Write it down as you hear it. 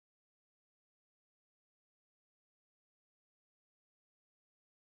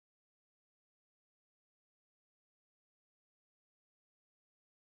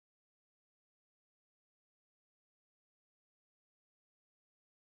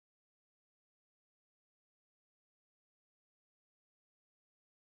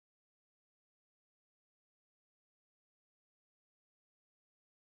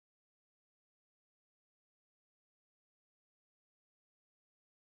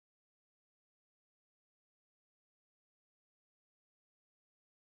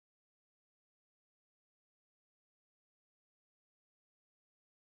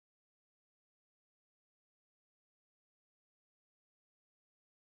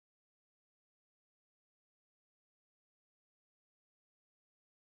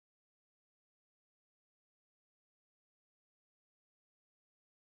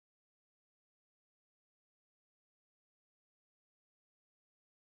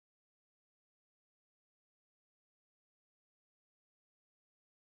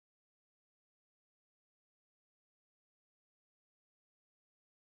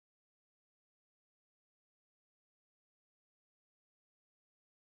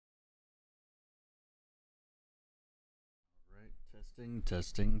Testing,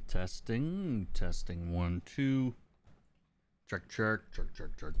 testing, testing, testing. 1, 2. Check, check, check,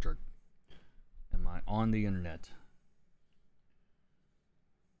 check, check, check. Am I on the internet?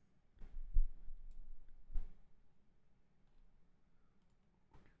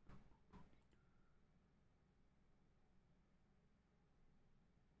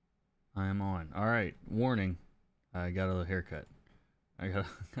 I am on. All right. Warning. I got a haircut. I got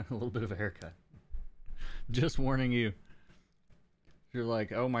a little bit of a haircut. Just warning you. You're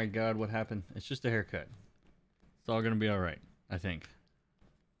like, oh my god, what happened? It's just a haircut. It's all gonna be all right, I think.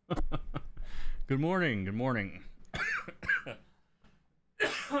 Good morning. Good morning.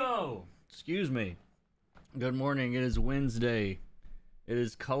 Oh, excuse me. Good morning. It is Wednesday. It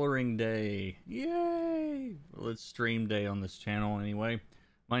is coloring day. Yay! Well, it's stream day on this channel anyway.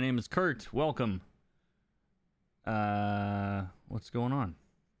 My name is Kurt. Welcome. What's going on?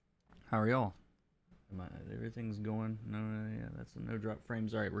 How are y'all? Everything's going. No, yeah, that's a no drop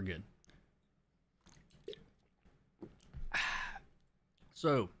frames. All right, we're good.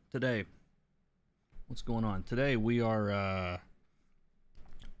 So today, what's going on? Today we are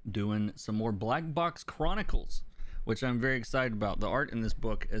doing some more Black Box Chronicles, which I'm very excited about. The art in this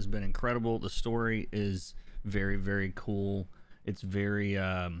book has been incredible. The story is very, very cool. It's very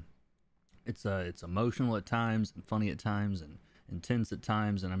it's emotional at times and funny at times and intense at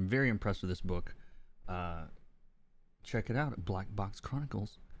times, and I'm very impressed with this book. Check it out at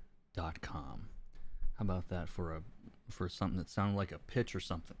blackboxchronicles.com. How about that for something that sounded like a pitch or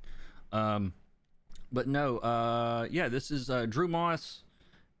something? But no, yeah, this is Drew Moss,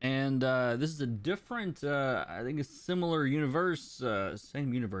 and this is a different, I think, a similar universe,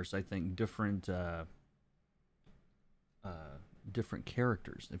 same universe, I think, different different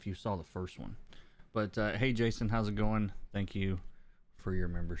characters. If you saw the first one, but hey, Jason, how's it going? Thank you for your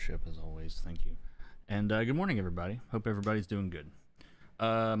membership as always. Thank you. And good morning, everybody. Hope everybody's doing good.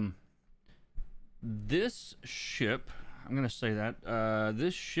 This ship, I'm going to say that,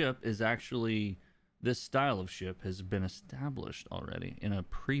 this ship is actually, this style of ship has been established already in a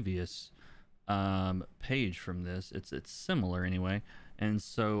previous page from this. It's similar anyway. And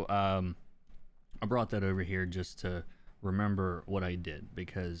so I brought that over here just to remember what I did,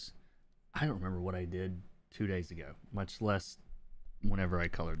 because I don't remember what I did 2 days ago, much less whenever I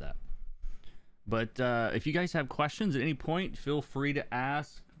colored that. But if you guys have questions at any point, feel free to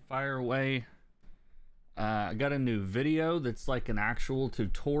ask. Fire away. I got a new video that's like an actual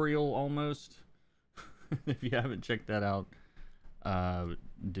tutorial almost. If you haven't checked that out,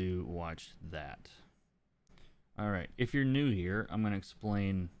 do watch that. All right. If you're new here, I'm going to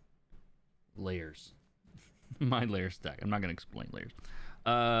explain layers. My layer stack. I'm not going to explain layers.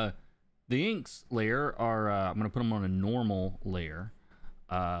 The inks layer are, I'm going to put them on a normal layer.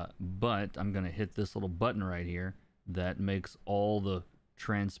 But I'm going to hit this little button right here that makes all the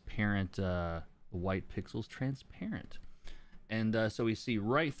transparent, the white pixels transparent. And so we see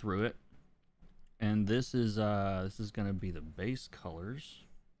right through it. And this is going to be the base colors.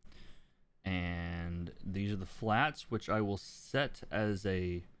 And these are the flats, which I will set as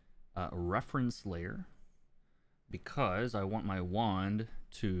a reference layer, because I want my wand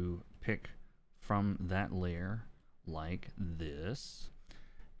to pick from that layer like this.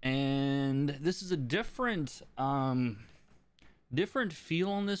 And this is a different different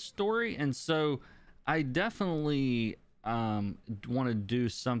feel on this story, and so I definitely want to do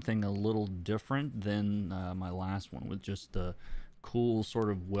something a little different than my last one, with just the cool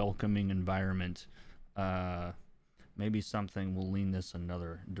sort of welcoming environment. Maybe something will lean this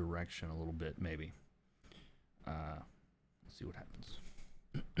another direction a little bit, maybe. Let's see what happens.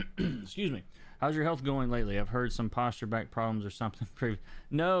 Excuse me. How's your health going lately? I've heard some posture back problems or something.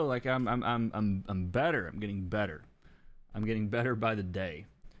 No, like I'm better. I'm getting better. I'm getting better by the day.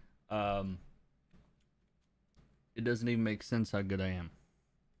 It doesn't even make sense how good I am.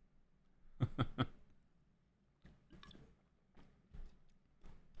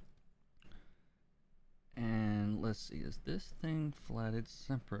 And let's see, is this thing flatted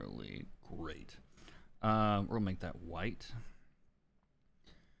separately? Great. We'll make that white.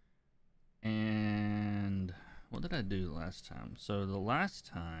 And what did I do last time? So the last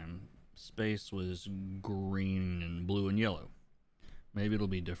time space was green and blue and yellow. Maybe it'll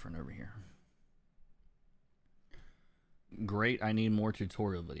be different over here. Great, I need more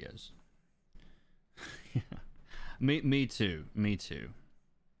tutorial videos. Yeah. Me too. Me too.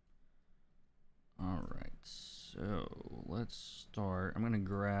 All right, so let's start. I'm gonna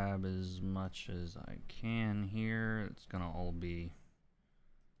grab as much as I can here. It's gonna all be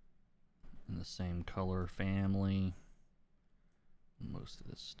in the same color family. Most of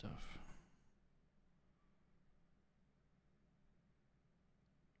this stuff.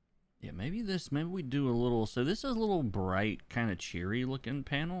 Yeah, maybe we do a little, so this is a little bright, kind of cheery looking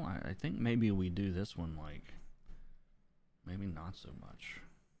panel. I think maybe we do this one like, maybe not so much.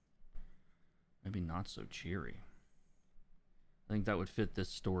 Maybe not so cheery. I think that would fit this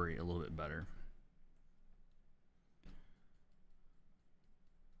story a little bit better.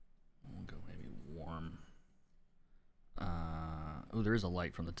 We'll go maybe warm. Oh, there is a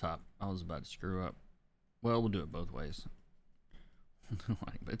light from the top. I was about to screw up. Well, we'll do it both ways.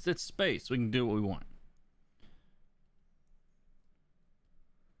 It's space. We can do what we want.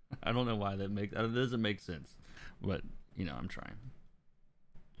 I don't know why that doesn't make sense, but you know, I'm trying.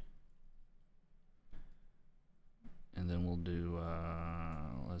 And then we'll do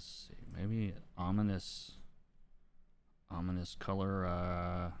let's see, maybe ominous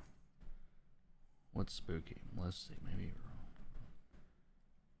color. What's spooky? Let's see, maybe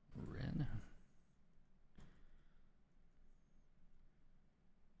red.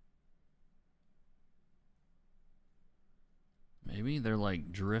 Maybe they're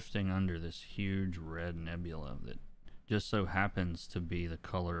like drifting under this huge red nebula that just so happens to be the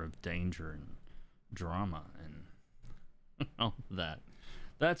color of danger and drama and all that.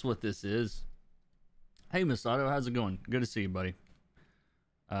 That's what this is. Hey, Masato, how's it going? Good to see you, buddy.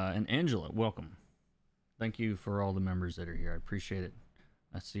 And Angela, welcome. Thank you for all the members that are here. I appreciate it.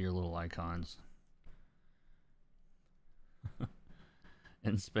 I see your little icons.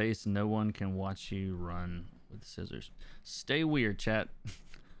 In space, no one can watch you run with scissors. Stay weird, chat.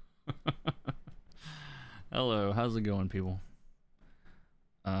 Hello, how's it going, people?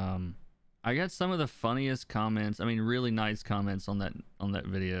 I got some of the funniest comments. I mean, really nice comments on that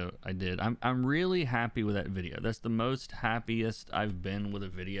video I did. I'm really happy with that video. That's the most happiest I've been with a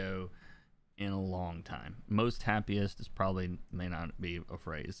video in a long time. Most happiest is probably may not be a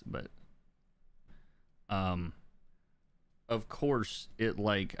phrase, but of course it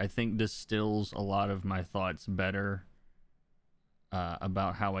like I think distills a lot of my thoughts better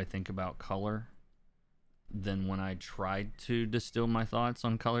about how I think about color than when I tried to distill my thoughts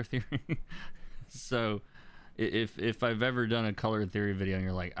on color theory. So if I've ever done a color theory video and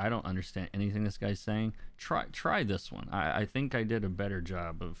you're like, I don't understand anything this guy's saying, try this one. I think I did a better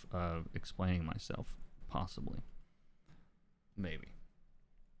job of explaining myself, possibly. Maybe.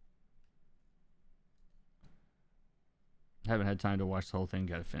 Haven't had time to watch the whole thing,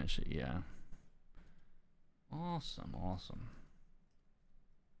 gotta finish it, yeah. Awesome, awesome.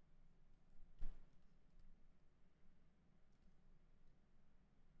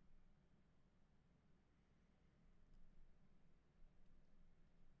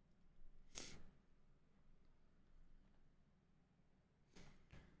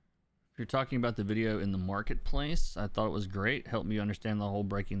 If you're talking about the video in the marketplace, I thought it was great. Helped me understand the whole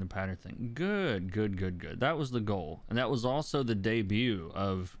breaking the pattern thing. Good, good, good, good. That was the goal. And that was also the debut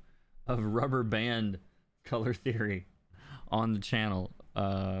of rubber band color theory on the channel.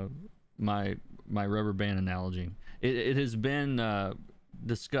 My rubber band analogy. It has been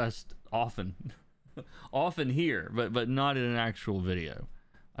discussed often. Often here, but not in an actual video,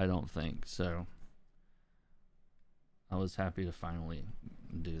 I don't think. So I was happy to finally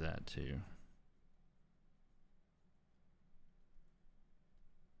do that too.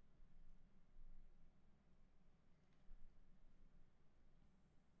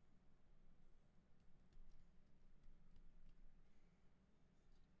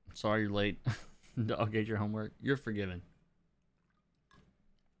 Sorry you're late. I'll get your homework. You're forgiven.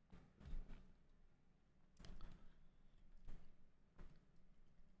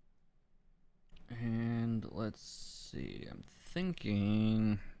 And let's see. I'm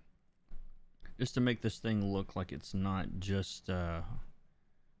thinking just to make this thing look like it's not just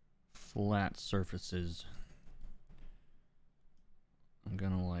flat surfaces, I'm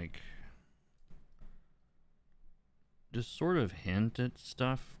gonna like just sort of hint at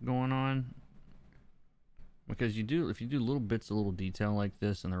stuff going on, because if you do little bits of little detail like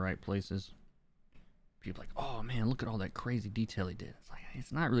this in the right places, people are like, oh man, look at all that crazy detail he did. It's like,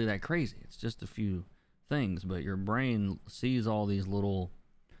 it's not really that crazy, it's just a few things, but your brain sees all these little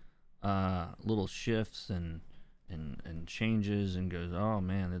shifts and changes and goes, oh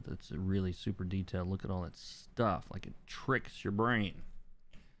man, that's a really super detailed. Look at all that stuff. Like, it tricks your brain.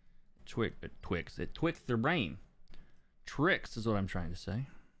 It twicks their brain. Tricks is what I'm trying to say.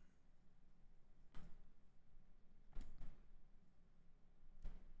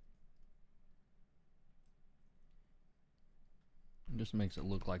 It just makes it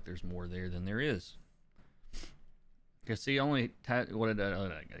look like there's more there than there is. Because see, only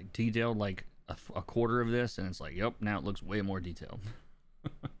detailed like a quarter of this, and it's like, yep, now it looks way more detailed.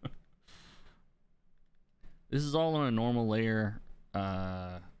 This is all on a normal layer.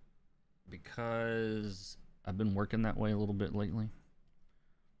 because I've been working that way a little bit lately.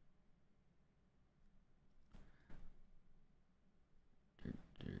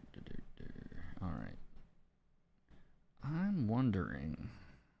 All right. I'm wondering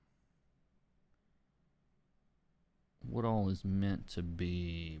what all is meant to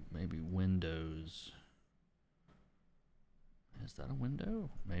be. Maybe windows. Is that a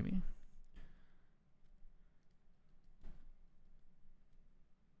window? Maybe.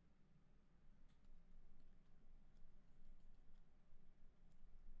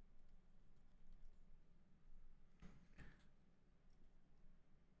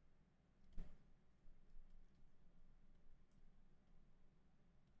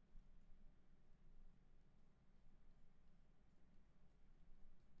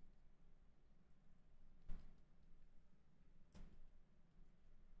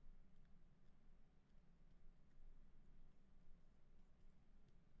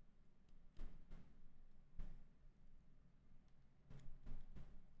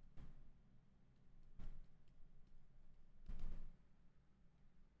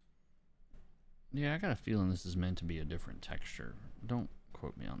 Yeah, I got a feeling this is meant to be a different texture. Don't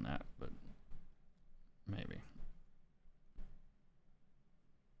quote me on that, but maybe.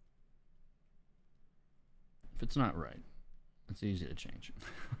 If it's not right, it's easy to change.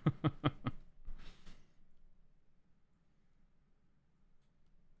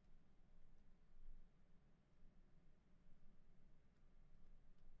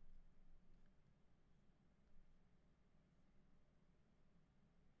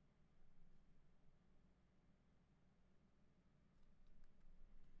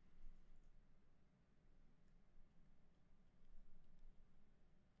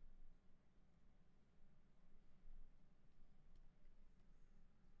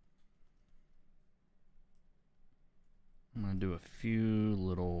 I'm going to do a few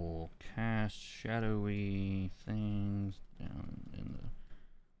little cast shadowy things down in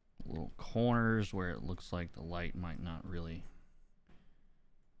the little corners where it looks like the light might not really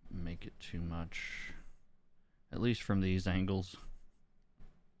make it too much, at least from these angles.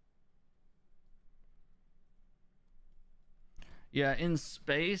 Yeah, in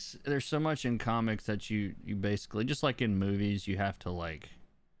space, there's so much in comics that you basically, just like in movies, you have to like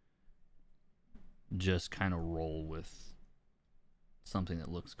just kind of roll with something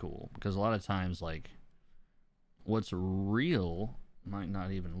that looks cool, because a lot of times like what's real might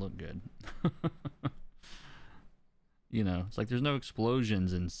not even look good. You know, it's like there's no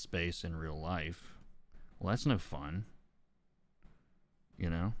explosions in space in real life. Well, that's no fun, you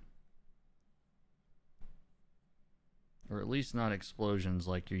know, or at least not explosions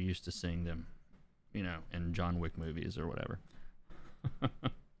like you're used to seeing them, you know, in John Wick movies or whatever.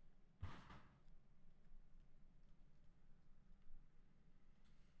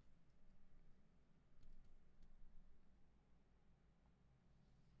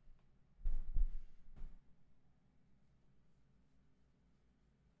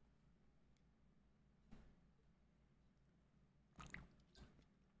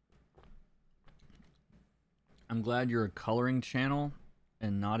 I'm glad you're a coloring channel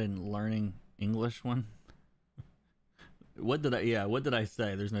and not in learning English one. What did I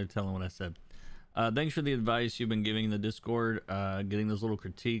say? There's no telling what I said. Thanks for the advice you've been giving in the Discord. Getting those little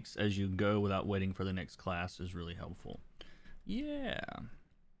critiques as you go without waiting for the next class is really helpful. Yeah.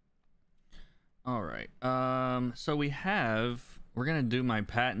 All right. So we're going to do my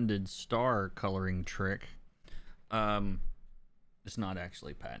patented star coloring trick. It's not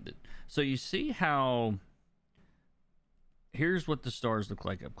actually patented. So you see how, here's what the stars look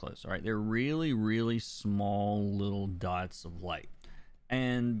like up close. All right. They're really, really small little dots of light.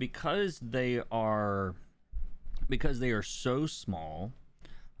 And because they are so small,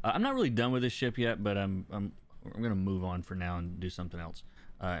 I'm not really done with this ship yet, but I'm going to move on for now and do something else,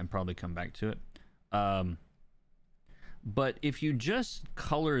 and probably come back to it. But if you just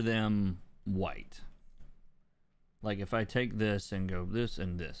color them white, like if I take this and go this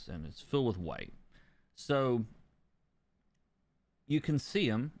and this, and it's filled with white, so you can see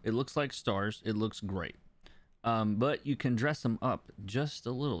them. It looks like stars. It looks great. But you can dress them up just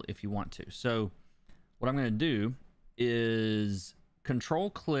a little if you want to. So what I'm going to do is control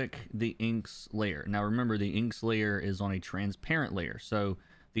click the inks layer. Now remember, the inks layer is on a transparent layer. So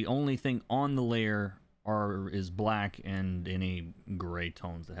the only thing on the layer is black and any gray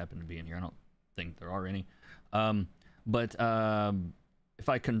tones that happen to be in here. I don't think there are any. But if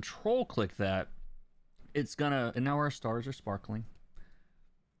I control click that, it's gonna, and now our stars are sparkling.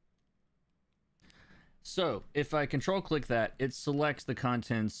 So if I control click that, it selects the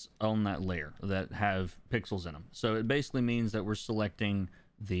contents on that layer that have pixels in them. So it basically means that we're selecting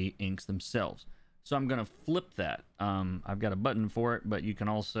the inks themselves. So I'm going to flip that. I've got a button for it, but you can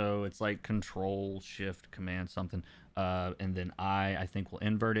also, it's like Control, Shift, Command, something, and then I think will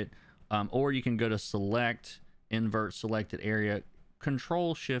invert it. Or you can go to Select, Invert Selected Area,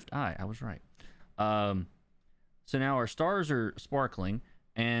 Control, Shift, I was right. So now our stars are sparkling,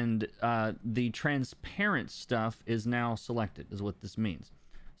 and the transparent stuff is now selected, is what this means.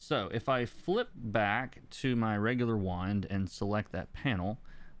 So if I flip back to my regular wand and select that panel,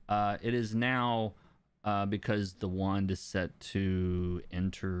 it is now, because the wand is set to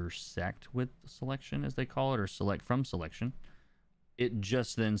intersect with selection, as they call it, or select from selection, it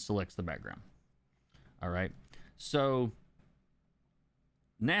just then selects the background. All right. So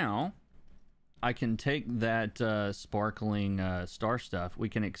now I can take that sparkling star stuff. We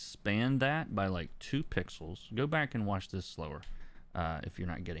can expand that by like 2 pixels. Go back and watch this slower if you're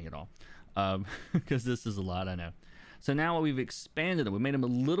not getting it all, because this is a lot, I know. So now we've expanded them. We made them a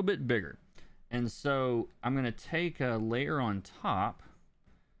little bit bigger. And so I'm going to take a layer on top.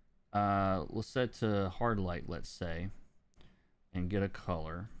 Let's set to hard light, let's say, and get a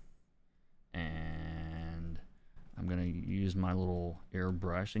color. And I'm going to use my little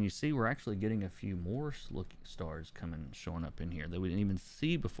airbrush. And you see we're actually getting a few more stars showing up in here that we didn't even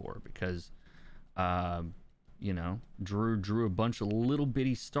see before, because, you know, drew a bunch of little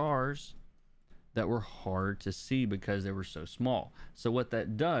bitty stars that were hard to see because they were so small. So what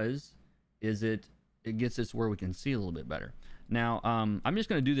that does is it gets us where we can see a little bit better. Now, I'm just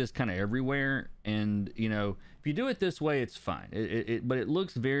going to do this kind of everywhere, and you know, if you do it this way, it's fine. But it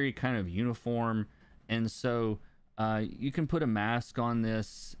looks very kind of uniform, and so you can put a mask on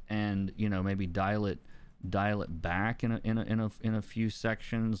this, and you know, maybe dial it back in a few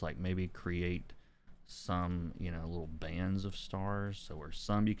sections, like maybe create some, you know, little bands of stars, so where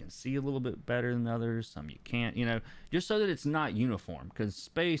some you can see a little bit better than others, some you can't, you know, just so that it's not uniform, because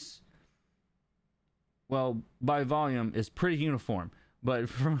space, well, by volume is pretty uniform, but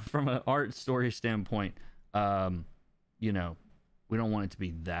from an art story standpoint, you know, we don't want it to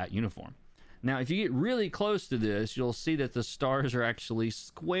be that uniform. Now if you get really close to this, you'll see that the stars are actually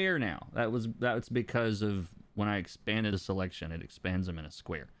square now. That's because of when I expanded a selection, it expands them in a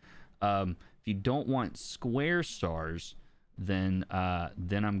square. If you don't want square stars, then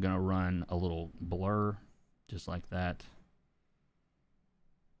I'm gonna run a little blur, just like that.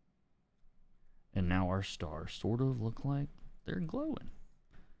 And now our stars sort of look like they're glowing.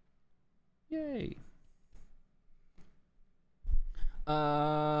 Yay!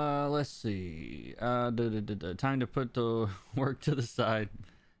 Let's see. Time to put the work to the side.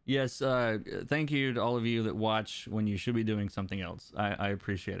 Yes. Thank you to all of you that watch when you should be doing something else. I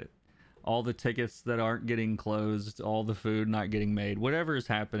appreciate it. All the tickets that aren't getting closed, all the food not getting made, whatever is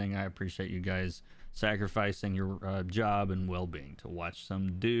happening, I appreciate you guys sacrificing your job and well-being to watch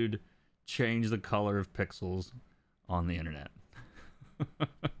some dude change the color of pixels on the internet.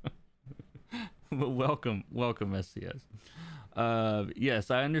 But welcome SCS.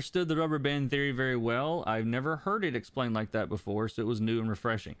 Yes, I understood the rubber band theory very well. I've never heard it explained like that before, so it was new and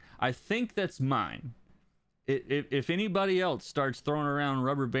refreshing. I think that's mine. If anybody else starts throwing around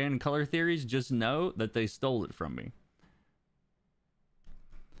rubber band color theories, just know that they stole it from me.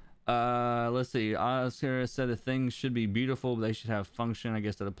 Let's see. Oscar said that things should be beautiful, but they should have function. I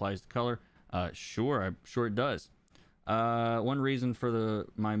guess that applies to color. Sure it does. One reason for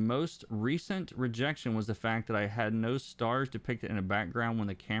my most recent rejection was the fact that I had no stars depicted in a background when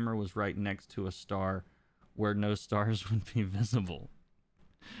the camera was right next to a star where no stars would be visible.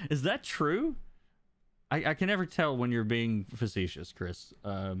 Is that true? I can never tell when you're being facetious, Chris.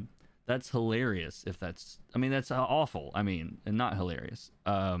 That's hilarious if that's... I mean, that's awful. I mean, and not hilarious.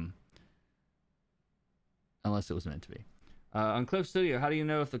 Unless it was meant to be. On Clip Studio, how do you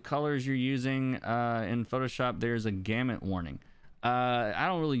know if the colors you're using in Photoshop, there's a gamut warning? I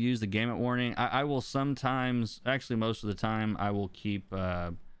don't really use the gamut warning. I will sometimes, actually most of the time, I will keep...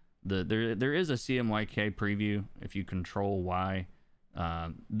 there is a CMYK preview if you control Y.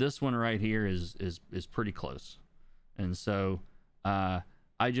 This one right here is pretty close, and so I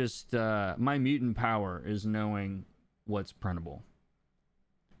just my mutant power is knowing what's printable.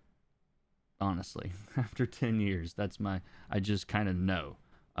 Honestly, after 10 years, I just kind of know.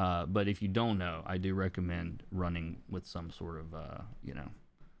 But if you don't know, I do recommend running with some sort of you know,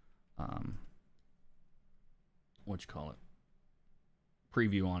 what you call it,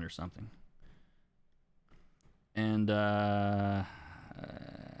 preview on or something. And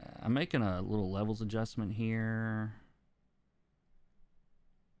I'm making a little levels adjustment here.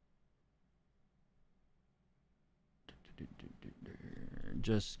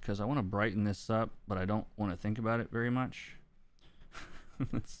 Just because I want to brighten this up, but I don't want to think about it very much.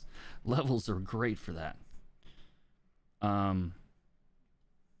 It's, levels are great for that. Let's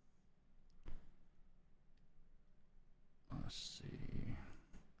see.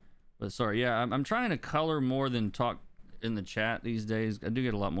 But sorry, yeah, I'm trying to color more than talk in the chat these days. I do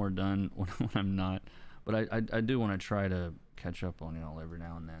get a lot more done when I'm not, but I do want to try to catch up on y'all every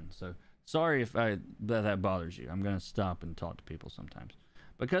now and then. So sorry if that bothers you. I'm gonna stop and talk to people sometimes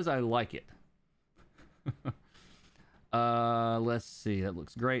because I like it. Let's see. That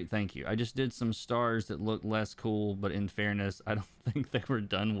looks great. Thank you. I just did some stars that look less cool, but in fairness, I don't think they were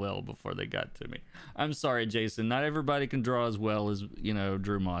done well before they got to me. I'm sorry, Jason. Not everybody can draw as well as, you know,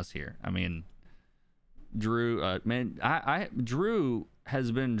 Drew Moss here. I mean, Drew, man, Drew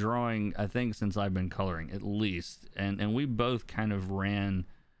has been drawing, I think, since I've been coloring, at least. And we both kind of ran,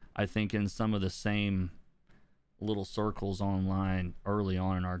 I think, in some of the same little circles online early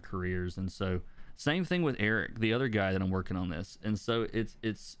on in our careers. And so, same thing with Eric, the other guy that I'm working on this. And so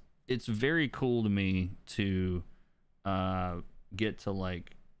it's very cool to me to get to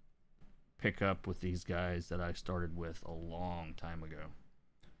like pick up with these guys that I started with a long time ago.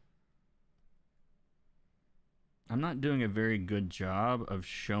 I'm not doing a very good job of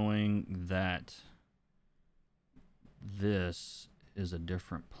showing that this is a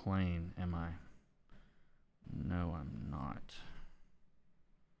different plane, am I? No, I'm not.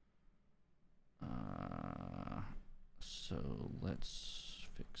 So let's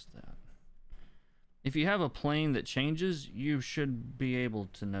fix that. If you have a plane that changes, you should be able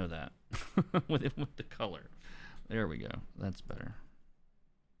to know that with the color. There we go. That's better.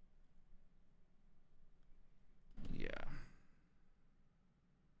 Yeah.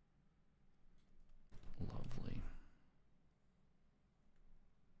 Lovely.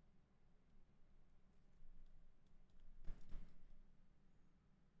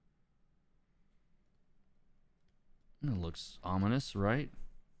 It looks ominous, right?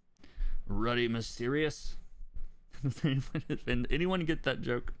 Ruddy mysterious. Anyone get that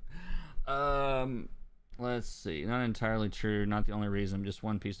joke? Let's see. Not entirely true. Not the only reason. Just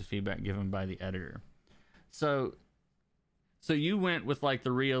one piece of feedback given by the editor. So you went with like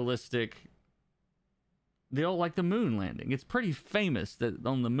the realistic, the old, like the moon landing. It's pretty famous that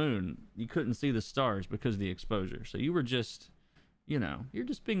on the moon you couldn't see the stars because of the exposure. So you were just, you know, you're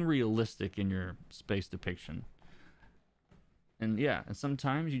just being realistic in your space depiction. And yeah, and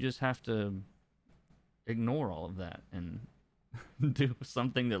sometimes you just have to ignore all of that and do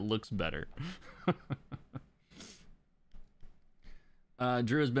something that looks better.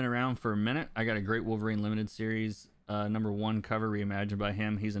 Drew has been around for a minute. I got a great Wolverine Limited series, #1 cover reimagined by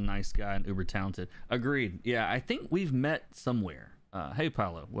him. He's a nice guy and uber talented. Agreed. Yeah, I think we've met somewhere. Hey,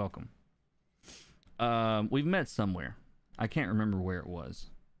 Paolo, welcome. We've met somewhere. I can't remember where it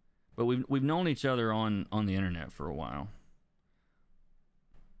was, but we've known each other on the internet for a while.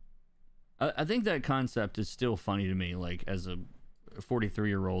 I think that concept is still funny to me, like as a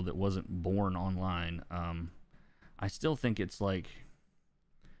 43-year-old that wasn't born online. I still think it's like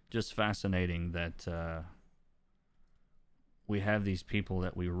just fascinating that we have these people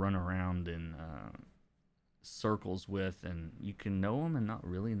that we run around in circles with, and you can know them and not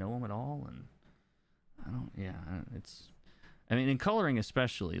really know them at all. And I mean, in coloring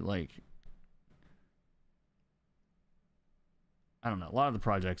especially, like, I don't know, a lot of the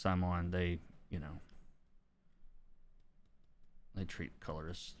projects I'm on, they treat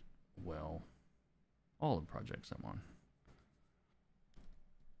colorists well. All the projects I'm on.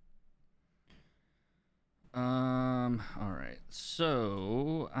 All right,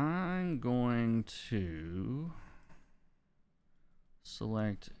 so I'm going to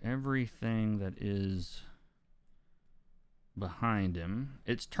select everything that is behind him.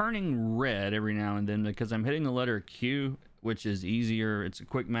 It's turning red every now and then because I'm hitting the letter Q, which is easier. It's a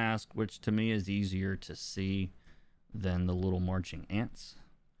quick mask, which to me is easier to see than the little marching ants.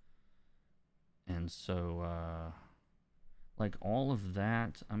 And so, like all of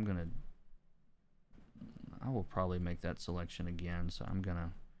that, I will probably make that selection again. So I'm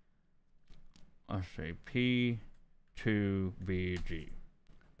gonna, I'll say P2BG,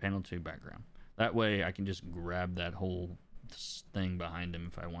 panel 2 background. That way I can just grab that whole thing behind him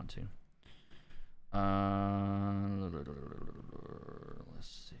if I want to.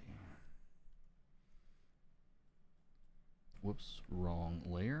 Let's see. Whoops, wrong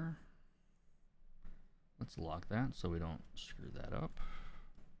layer. Let's lock that so we don't screw that up.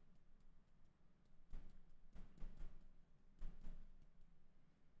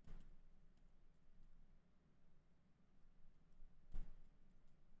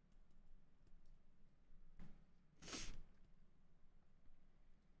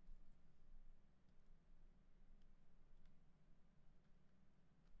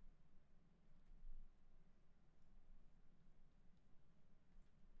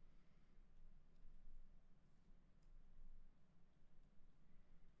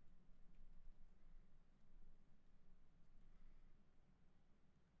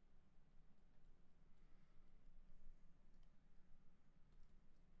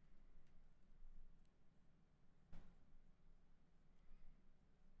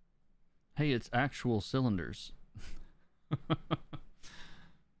 Hey, it's actual cylinders.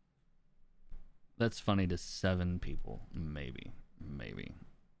 That's funny to 7 people, maybe.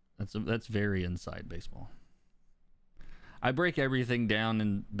 That's very inside baseball. I break everything down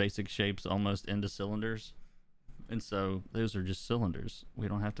in basic shapes almost into cylinders, and so those are just cylinders. We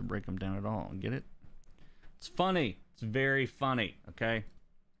don't have to break them down at all. Get it? It's funny. It's very funny. Okay.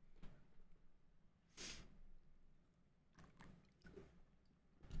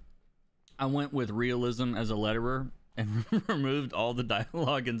 I went with realism as a letterer and removed all the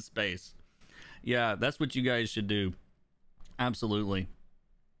dialogue in space. Yeah, that's what you guys should do. Absolutely.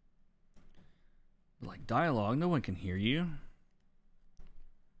 Like, dialogue, no one can hear you.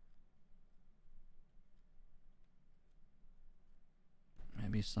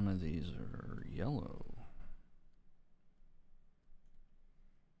 Maybe some of these are yellow.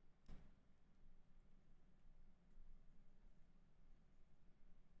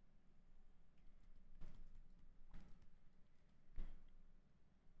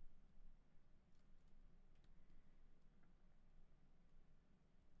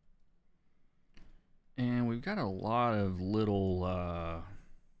 And we've got a lot of little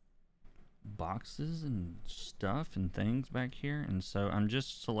boxes and stuff and things back here, and so I'm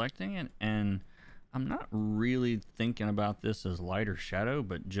just selecting it, and I'm not really thinking about this as light or shadow,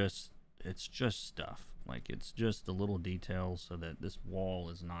 but just it's just stuff. Like, it's just the little details so that this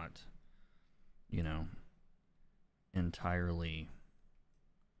wall is not, you know, entirely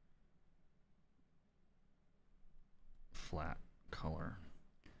flat color.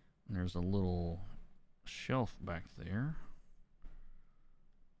 And there's a little shelf back there.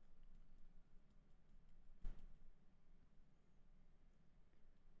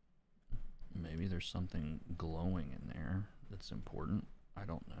 Maybe there's something glowing in there that's important. I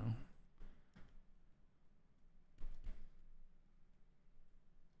don't know.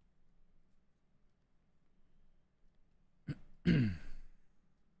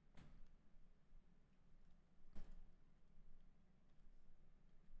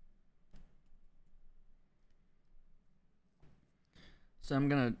 So I'm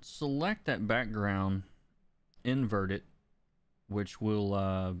going to select that background, invert it, which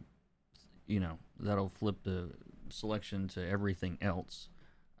will, you know, that'll flip the selection to everything else.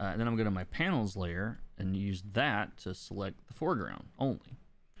 Then I'm going to my panels layer and use that to select the foreground only.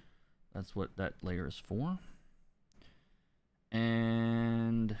 That's what that layer is for.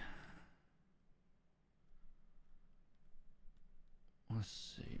 And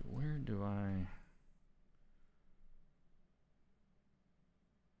let's see, where do I...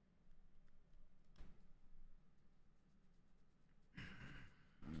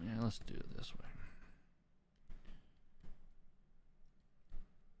 Yeah, let's do it this way.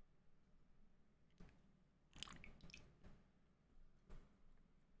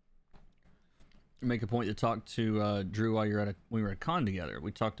 Make a point to talk to Drew while we were at a con together.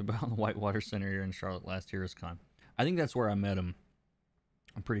 We talked about the Whitewater Center here in Charlotte last year's con. I think that's where I met him.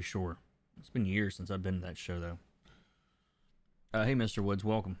 I'm pretty sure. It's been years since I've been to that show, though. Hey, Mr. Woods,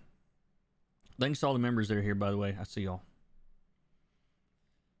 welcome. Thanks to all the members that are here, by the way. I see y'all.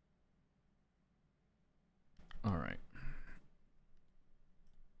 All right.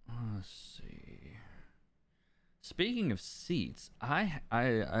 Let's see. Speaking of seats, I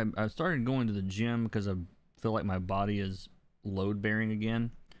started going to the gym because I feel like my body is load bearing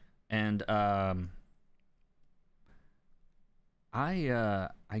again, and I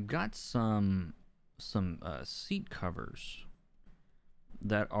got some seat covers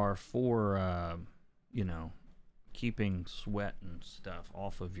that are for you know, keeping sweat and stuff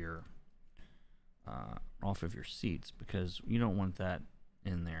off of your seats, because you don't want that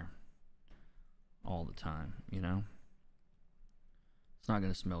in there all the time, you know. It's not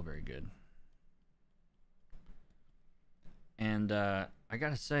going to smell very good. And I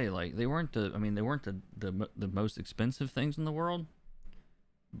gotta say, like, they weren't the most expensive things in the world,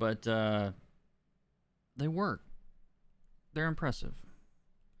 but they work. They're impressive.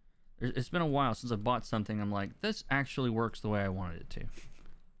 It's been a while since I bought something I'm like, this actually works the way I wanted it to.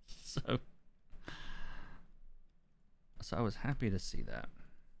 So I was happy to see that.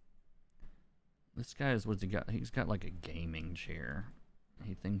 This guy is, what's he got? He's got like a gaming chair.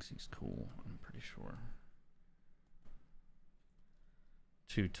 He thinks he's cool, I'm pretty sure.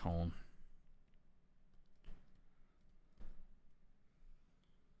 Two-tone.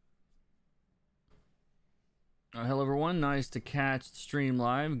 Hello everyone, nice to catch the stream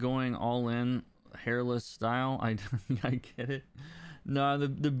live, going all in hairless style. I get it. No,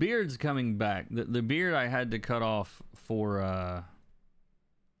 the beard's coming back. The beard I had to cut off for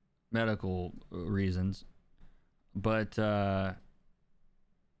medical reasons, but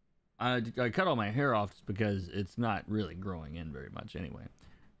I cut all my hair off just because it's not really growing in very much anyway.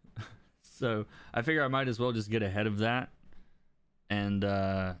 So I figure I might as well just get ahead of that, and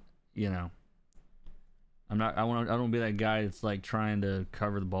you know, I don't want to be that guy that's like trying to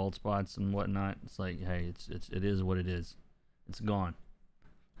cover the bald spots and whatnot. It's like, hey, it is what it is. It's gone.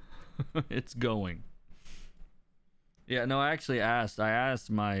 It's going. Yeah, no, I actually asked. I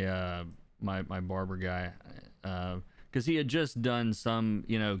asked my my barber guy, because he had just done some,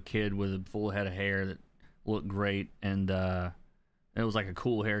 you know, kid with a full head of hair that looked great, and it was like a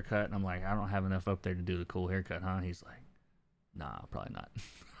cool haircut. And I'm like, I don't have enough up there to do the cool haircut, huh? And he's like, nah, probably not.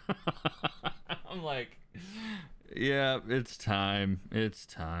 I'm like, yeah, it's time. It's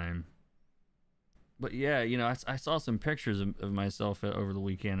time. But yeah, you know, I saw some pictures of myself over the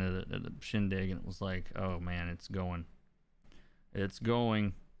weekend at a shindig, and it was like, oh man, it's going. It's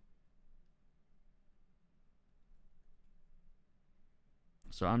going.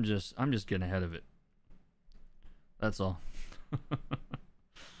 So I'm just getting ahead of it. That's all.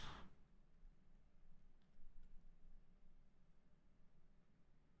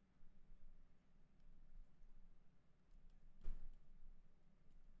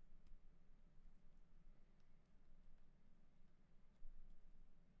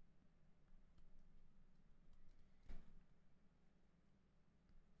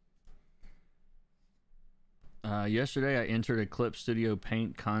 Yesterday, I entered a Clip Studio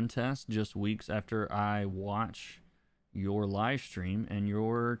Paint contest just weeks after I watched your live stream, and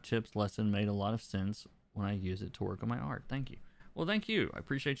your tips lesson made a lot of sense when I use it to work on my art. Thank you. Well, thank you. I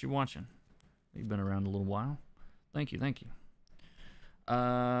appreciate you watching. You've been around a little while. Thank you. Thank you.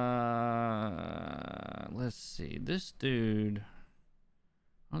 Let's see. This dude, I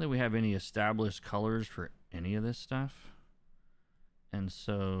don't think we have any established colors for any of this stuff. And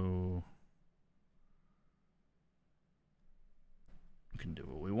so we can do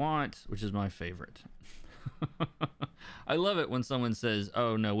what we want, which is my favorite. I love it when someone says,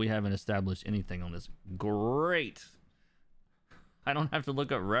 oh no, we haven't established anything on this. Great. I don't have to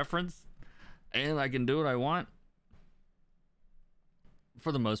look up reference, and I can do what I want.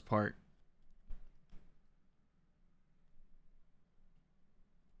 For the most part.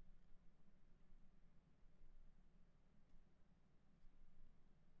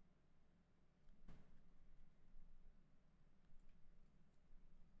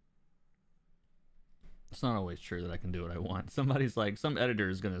 It's not always true that I can do what I want. Somebody's like, some editor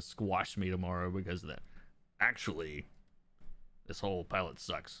is going to squash me tomorrow because of that. Actually, this whole palette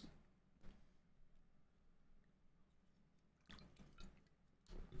sucks.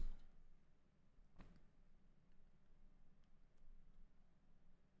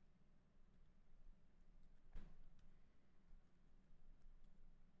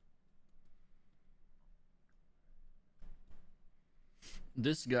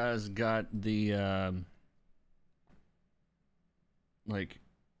 This guy's got the like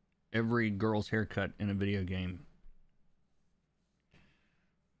every girl's haircut in a video game.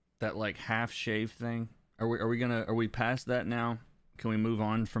 That like half shave thing. Are we past that now? Can we move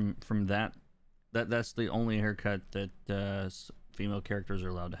on from that? That's the only haircut that female characters are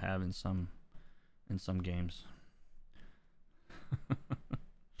allowed to have in some games.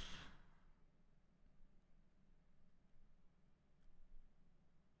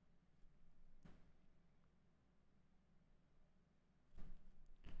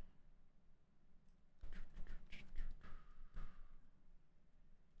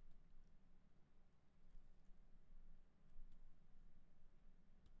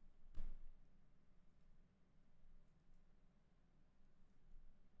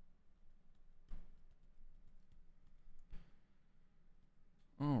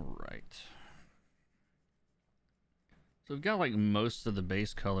 All right. So we've got like most of the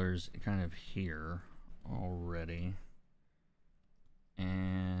base colors kind of here already.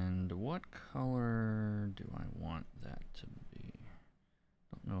 And what color do I want that to be?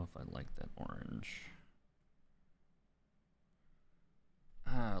 Don't know if I like that orange.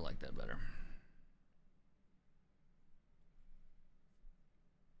 I like that better.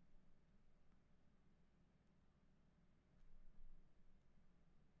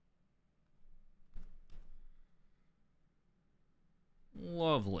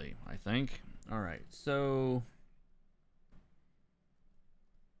 Lovely, I think. All right, so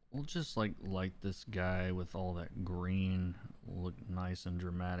we'll just like light this guy with all that green, look nice and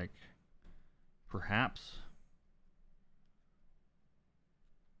dramatic. Perhaps.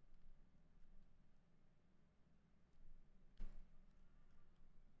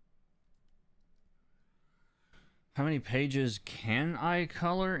 How many pages can I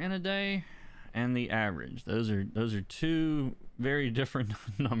color in a day? and the average. Those are two very different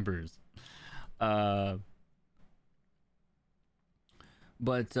numbers.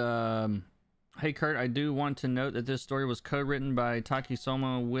 Hey Kurt, I do want to note that this story was co-written by Taki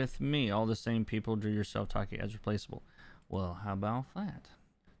Soma with me. All the same people drew yourself Taki as replaceable. Well, how about that?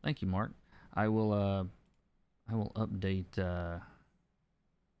 Thank you, Mark. I will update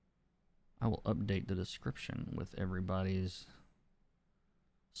the description with everybody's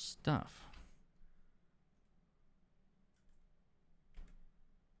stuff.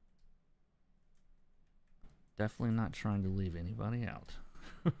 Definitely not trying to leave anybody out.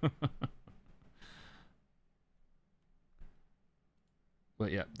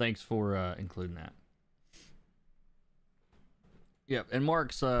 But yeah, thanks for including that. Yeah, and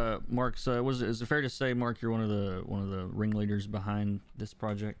Mark's is it fair to say, Mark, you're one of the ringleaders behind this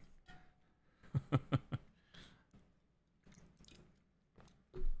project? I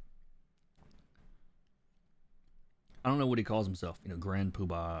don't know what he calls himself, Grand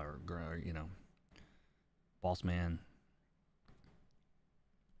Poobah or Boss Man.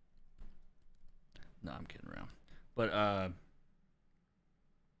 No, I'm kidding around. But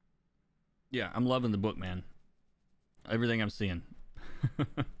yeah, I'm loving the book, man. Everything I'm seeing.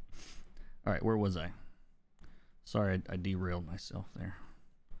 All right, where was I? Sorry, I derailed myself there.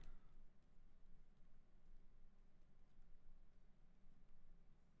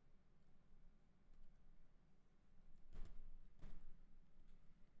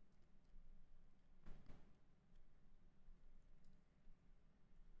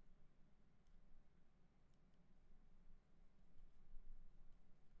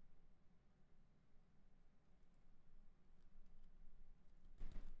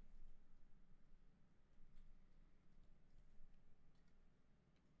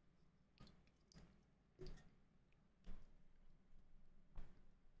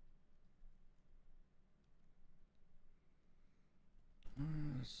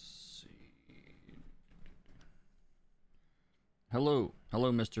 Let's see. Hello,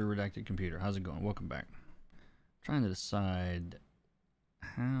 Mr. Redacted Computer. How's it going? Welcome back. I'm trying to decide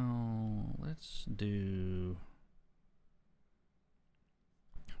how. Let's do.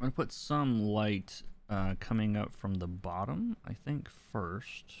 I'm gonna put some light coming up from the bottom, I think,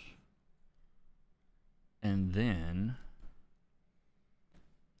 first, and then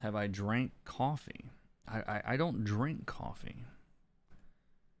have I drank coffee? I don't drink coffee.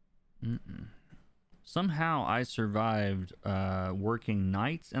 Somehow I survived working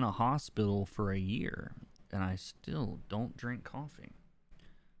nights in a hospital for a year, and I still don't drink coffee.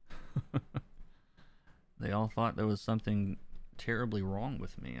 They all thought there was something terribly wrong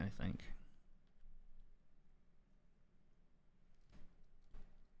with me, I think.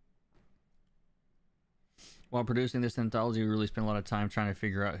 While producing this anthology, we really spent a lot of time trying to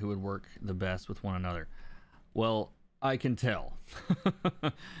figure out who would work the best with one another. Well, I can tell,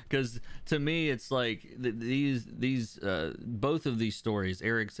 because to me it's like these both of these stories,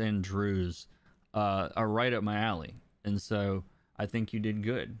 Eric's and Drew's, are right up my alley, and so I think you did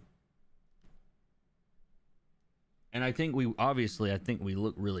good. And I think we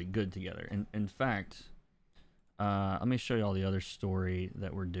look really good together. And in fact, let me show you all the other story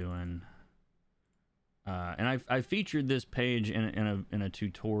that we're doing. And I featured this page in a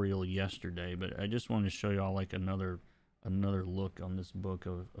tutorial yesterday, but I just wanted to show you all like another look on this book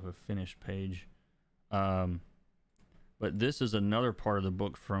of a finished page. But this is another part of the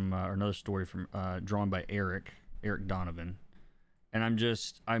book from or another story from drawn by Eric Donovan, and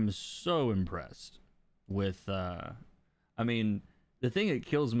I'm so impressed with I mean, the thing that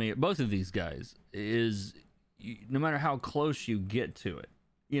kills me at both of these guys is no matter how close you get to it,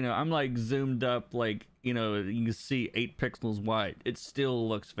 I'm like zoomed up, like, you can see 8 pixels wide. It still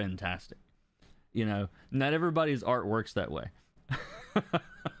looks fantastic. Not everybody's art works that way.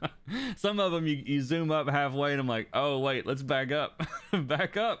 Some of them you zoom up halfway and I'm like, oh wait, let's back up.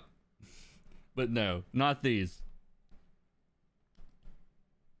 Back up. But no, not these.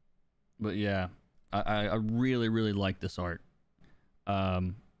 But yeah, I really, really like this art.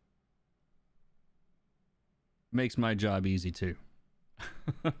 Makes my job easy too.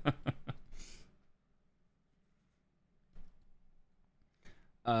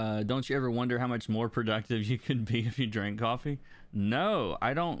 Don't you ever wonder how much more productive you could be if you drank coffee? No,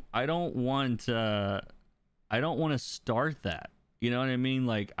 I don't want to start that. You know what I mean?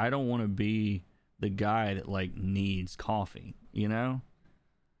 Like, I don't want to be the guy that like needs coffee,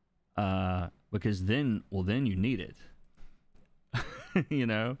 because then you need it.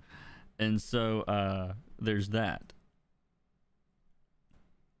 And so there's that.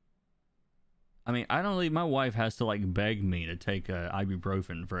 I mean, I don't leave. My wife has to like beg me to take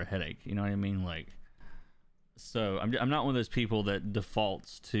ibuprofen for a headache. You know what I mean? Like, so I'm not one of those people that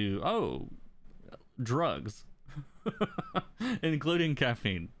defaults to drugs, including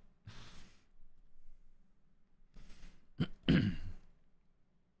caffeine.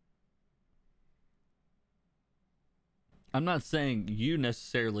 I'm not saying you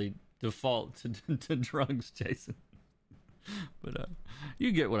necessarily default to drugs, Jason, but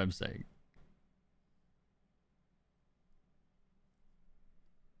you get what I'm saying.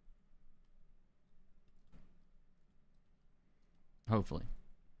 Hopefully.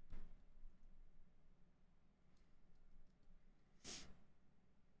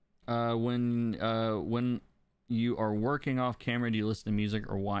 When you are working off camera, do you listen to music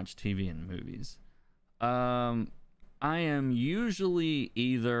or watch TV and movies? I am usually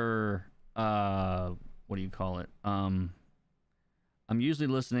either what do you call it? I'm usually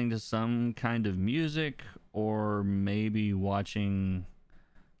listening to some kind of music or maybe watching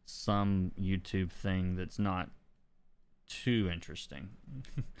some YouTube thing that's not too interesting.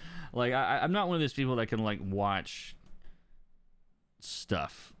 Like I'm not one of those people that can like watch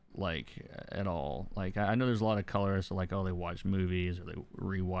stuff like at all. Like I know there's a lot of colorists that like, oh, they watch movies or they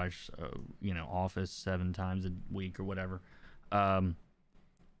rewatch Office 7 times a week or whatever.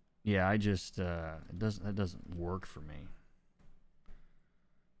 Yeah, I just that doesn't work for me.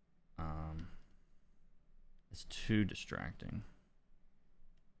 It's too distracting.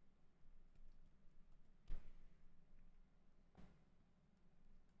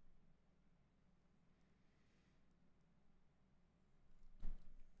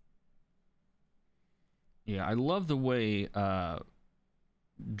 Yeah, I love the way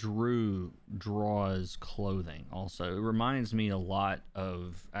Drew draws clothing. Also, it reminds me a lot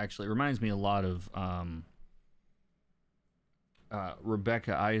of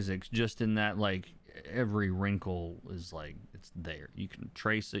Rebecca Isaacs, just in that like every wrinkle is like it's there. You can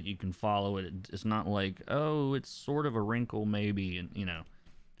trace it, you can follow it. It's not like, oh, it's sort of a wrinkle maybe, and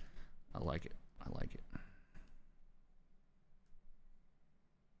I like it. I like it.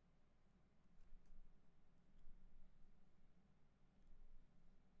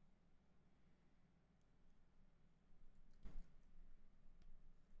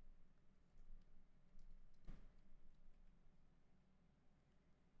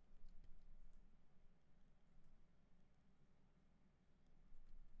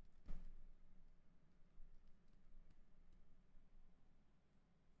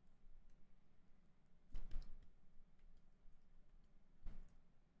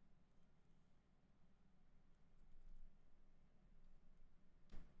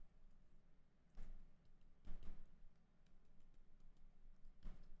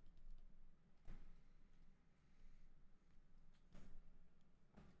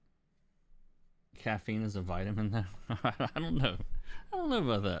 Caffeine is a vitamin though. I don't know. I don't know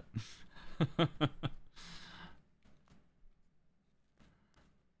about that.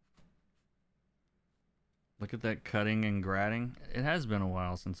 Look at that cutting and gratting. It has been a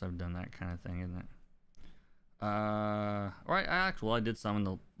while since I've done that kind of thing, isn't it? Right. I did some in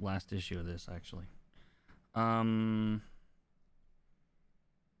the last issue of this actually. Um.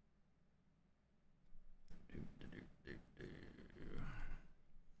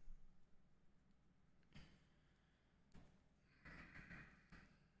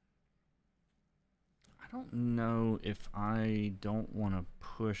 I don't know if I don't want to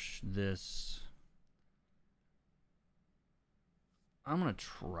push this. I'm going to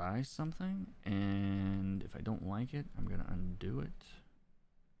try something, and if I don't like it, I'm going to undo it.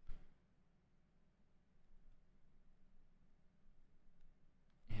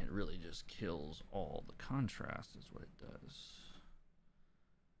 It really just kills all the contrast is what it does.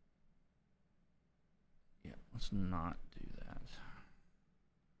 Yeah, let's not do that.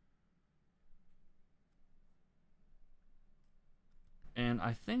 And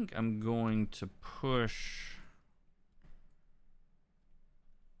I think I'm going to push.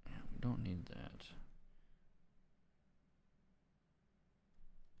 Yeah, we don't need that.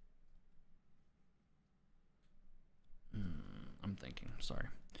 I'm thinking. Sorry.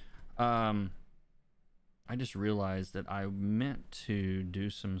 I just realized that I meant to do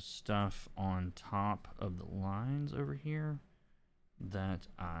some stuff on top of the lines over here that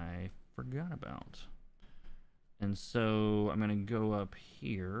I forgot about. And so I'm going to go up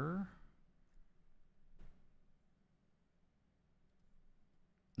here.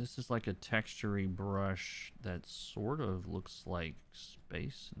 This is like a textury brush that sort of looks like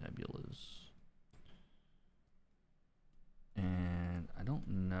space nebulas. And I don't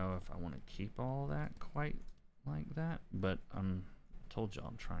know if I want to keep all that quite like that, but I'm told y'all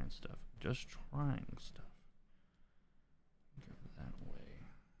I'm trying stuff. Just trying stuff. Go that way.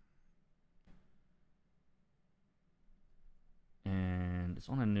 And it's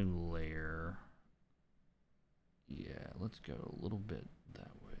on a new layer. Yeah, let's go a little bit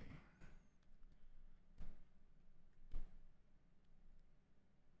that way.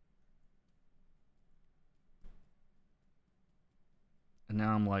 And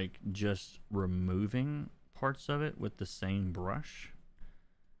now I'm like just removing parts of it with the same brush.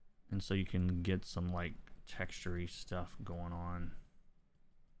 And so you can get some like textury stuff going on.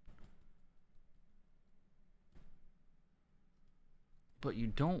 But you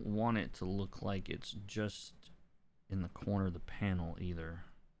don't want it to look like it's just in the corner of the panel either.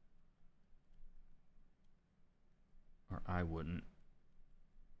 Or I wouldn't.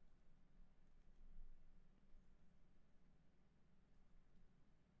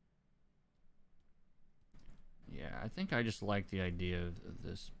 Yeah, I think I just like the idea of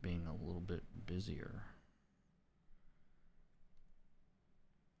this being a little bit busier.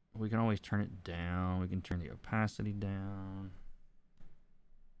 We can always turn it down. We can turn the opacity down.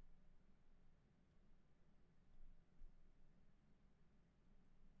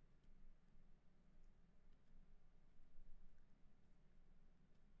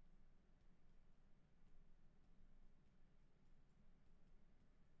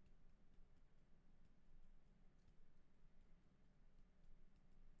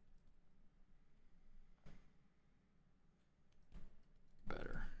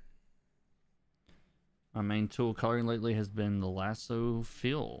 My main tool coloring lately has been the lasso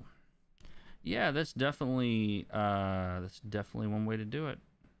fill. Yeah, that's definitely one way to do it.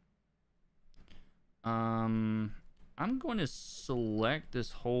 I'm going to select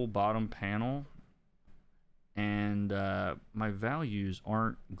this whole bottom panel, and my values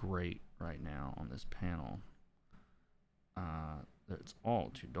aren't great right now on this panel. It's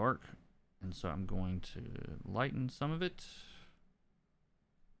all too dark, and so I'm going to lighten some of it.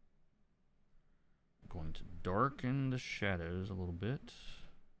 Going to darken the shadows a little bit.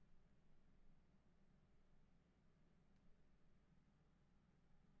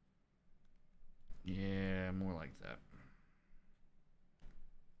 Yeah, more like that.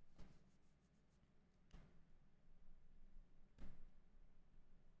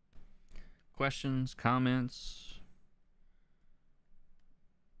 Questions, comments?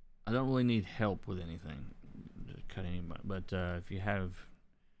 I don't really need help with anything to cut anybody, but if you have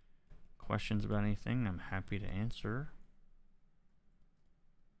questions about anything, I'm happy to answer.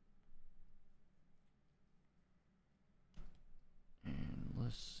 And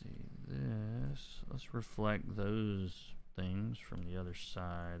let's see this. Let's reflect those things from the other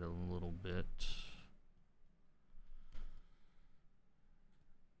side a little bit.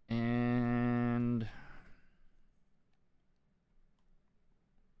 And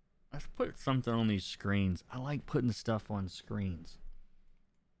let's put something on these screens. I like putting stuff on screens.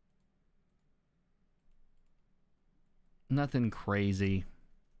 Nothing crazy.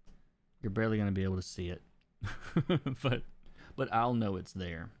 You're barely going to be able to see it. but I'll know it's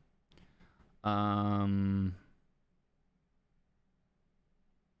there.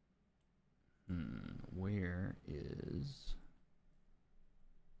 Where is...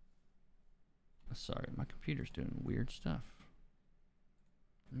 Sorry, my computer's doing weird stuff.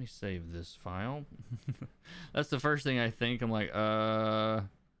 Let me save this file. That's the first thing I think. I'm like, let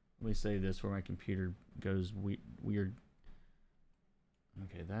me save this where my computer goes weird.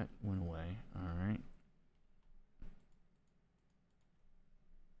 Okay, that went away. All right.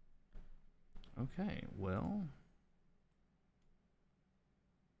 Okay, well,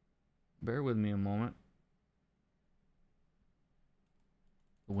 bear with me a moment.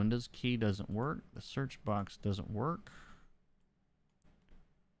 The Windows key doesn't work. The search box doesn't work.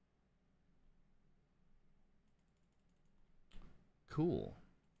 Cool.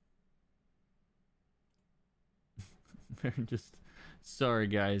 Just sorry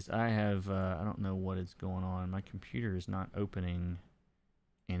guys, I don't know what is going on. My computer is not opening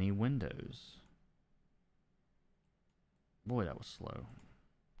any windows. Boy, that was slow.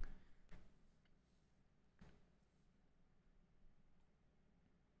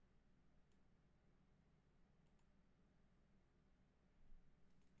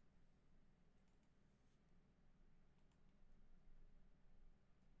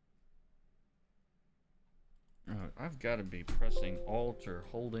 I've got to be pressing Alt or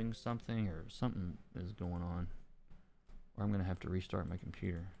holding something, or something is going on, or I'm going to have to restart my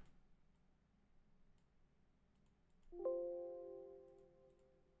computer.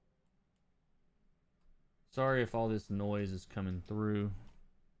 Sorry if all this noise is coming through.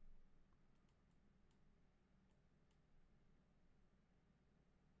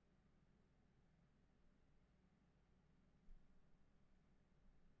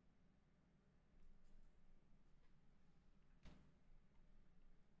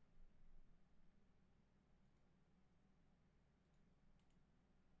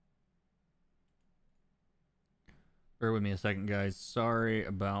 Bear with me a second, guys. Sorry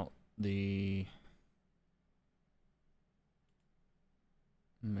about the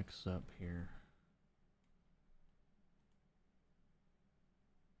mix up here.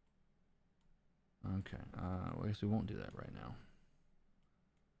 Okay, I guess we won't do that right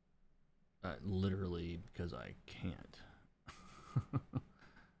now. Literally because I can't.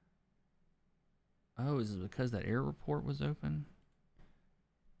 Oh, is it because that error report was open?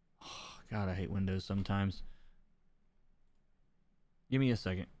 Oh, God, I hate Windows sometimes. Give me a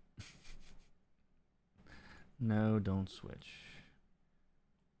second. No, don't switch.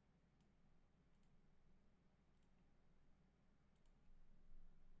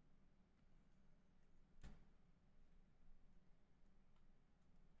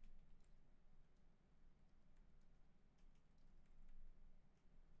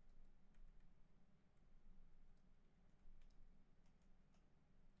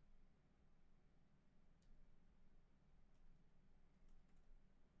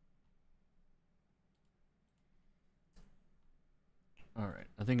 All right,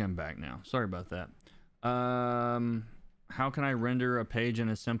 I think I'm back now. Sorry about that. How can I render a page in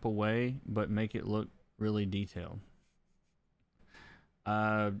a simple way but make it look really detailed?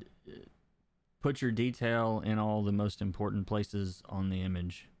 Put your detail in all the most important places on the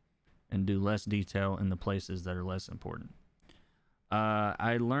image and do less detail in the places that are less important.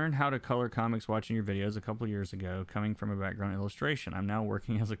 I learned how to color comics watching your videos a couple years ago, coming from a background in illustration. I'm now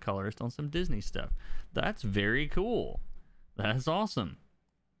working as a colorist on some Disney stuff. That's very cool. That's awesome.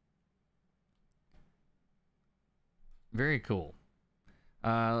 Very cool.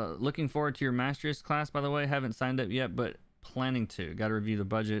 Looking forward to your master's class, by the way. Haven't signed up yet, but planning to. Got to review the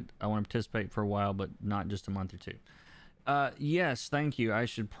budget. I want to participate for a while, but not just a month or two. Yes, thank you. I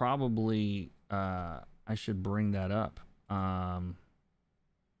should probably I should bring that up.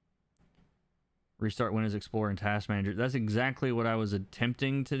 Restart Windows Explorer and Task Manager. That's exactly what I was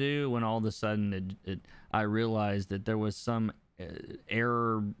attempting to do when all of a sudden I realized that there was some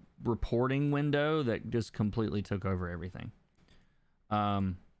error reporting window that just completely took over everything.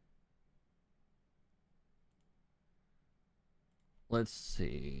 Let's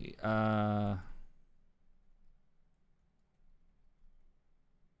see.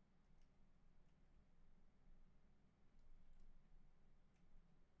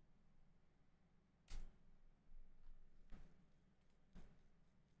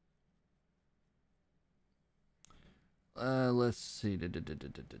 Let's see.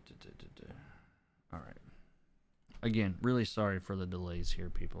 All right. Again, really sorry for the delays here,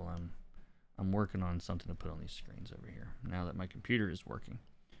 people. I'm working on something to put on these screens over here now that my computer is working.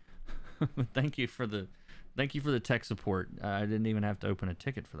 Thank you for the tech support. I didn't even have to open a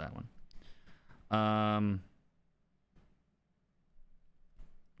ticket for that one. All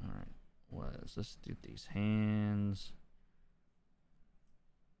right. Let's do these hands.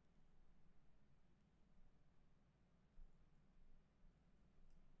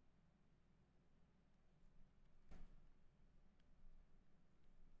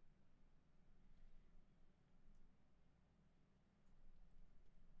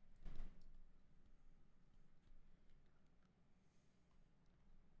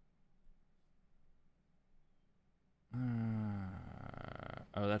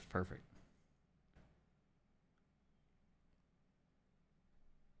 Oh, that's perfect.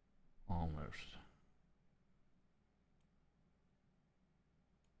 Almost.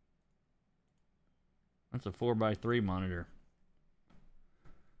 That's a 4x3 monitor.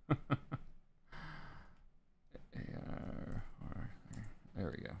 There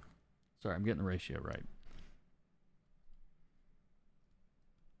we go. Sorry, I'm getting the ratio right.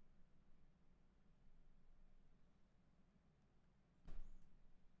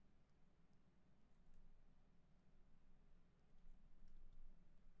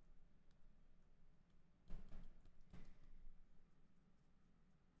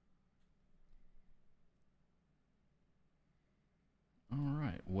 All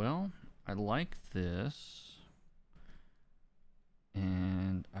right. Well, I like this,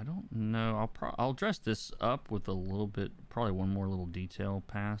 and I don't know. I'll dress this up with a little bit, probably one more little detail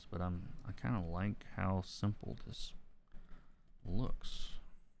pass. But I kind of like how simple this looks.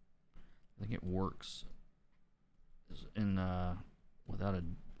 I think it works in without a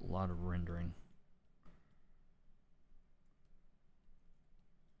lot of rendering.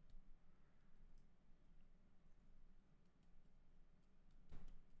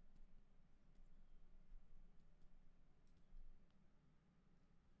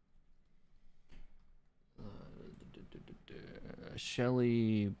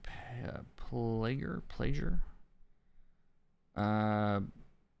 Shelley Plager.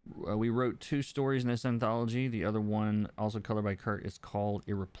 we wrote 2 stories in this anthology. The other one, also colored by Kurt, is called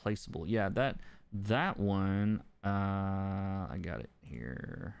Irreplaceable. Yeah, that one, I got it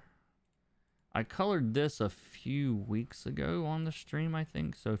here. I colored this a few weeks ago on the stream, I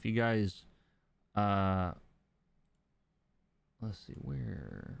think. So if you guys, let's see,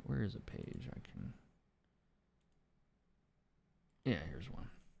 where is a page I can? Yeah, here's one.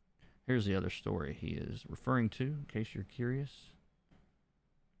 Here's the other story he is referring to, in case you're curious.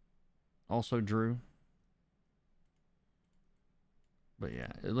 Also drew. But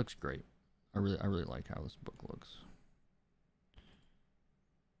yeah, it looks great. I really like how this book looks.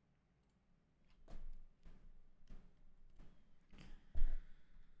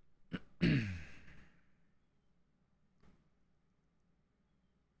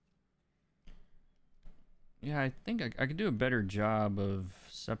 Yeah, I think I could do a better job of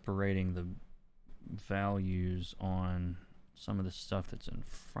separating the values on some of the stuff that's in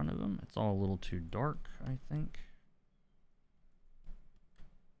front of them. It's all a little too dark, I think.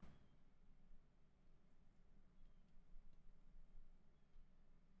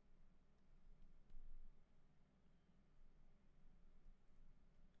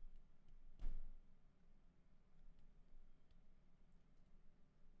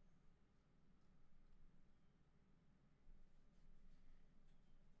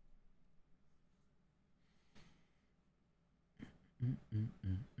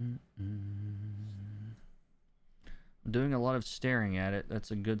 I'm doing a lot of staring at it. That's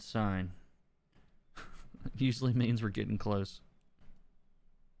a good sign. Usually means we're getting close.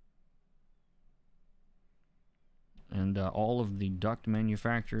 And all of the duct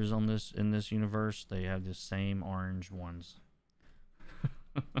manufacturers on this in this universe, they have the same orange ones.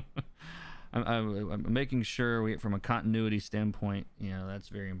 I'm making sure from a continuity standpoint, you know, that's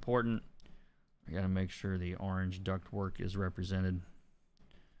very important. I got to make sure the orange duct work is represented.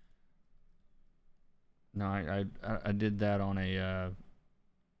 No, I did that on a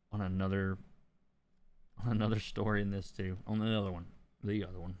on another story in this too. On the other one,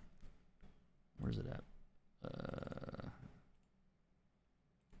 Where's it at?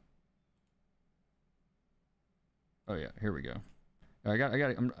 Oh yeah, here we go. I got.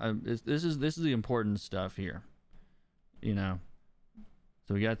 This is the important stuff here. You know.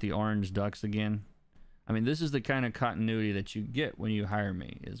 So we got the orange ducks again. I mean, this is the kind of continuity that you get when you hire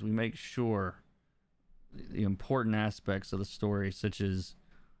me. Is we make sure the important aspects of the story, such as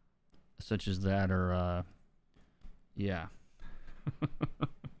that, are yeah.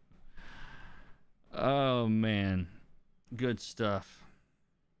 Oh man, good stuff.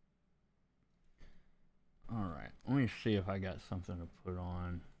 All right, let me see if I got something to put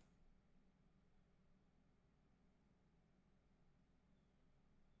on.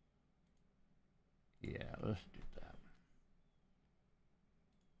 Yeah, let's do that.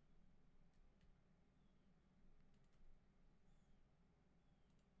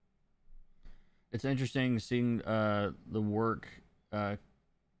 It's interesting seeing the work.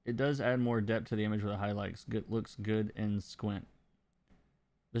 It does add more depth to the image with the highlights. Looks good in squint.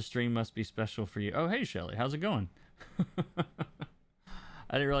 This stream must be special for you. Oh, hey, Shelly. How's it going? I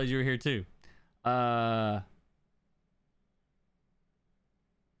didn't realize you were here, too.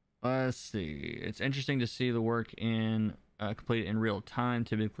 Let's see. It's interesting to see the work in completed in real time.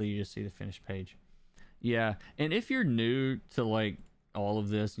 Typically, you just see the finished page. Yeah, and if you're new to, like, all of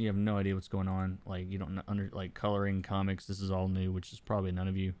this, and you have no idea what's going on, like, you don't like coloring comics, this is all new, which is probably none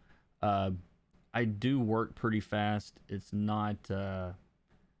of you. I do work pretty fast. It's not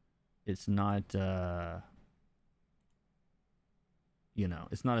you know,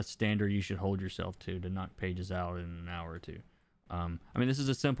 it's not a standard you should hold yourself to knock pages out in an hour or two. I mean, this is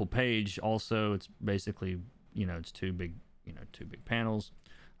a simple page. Also, it's basically, you know, it's two big panels.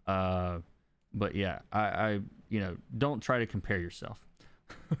 But yeah, I you know, don't try to compare yourself.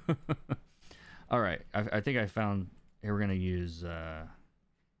 All right, I think I found. Here, we're gonna use.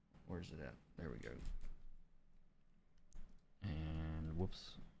 Where's it at? There we go. And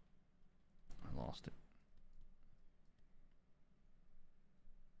whoops, I lost it.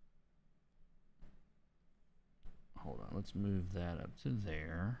 Hold on, let's move that up to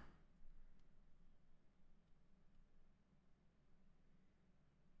there.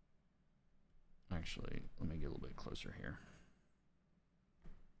 Actually, let me get a little bit closer here.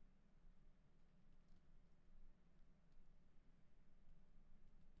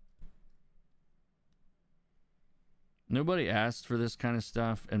 Nobody asked for this kind of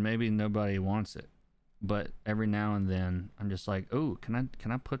stuff, and maybe nobody wants it. But every now and then, I'm just like, oh, can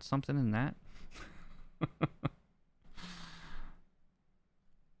I put something in that?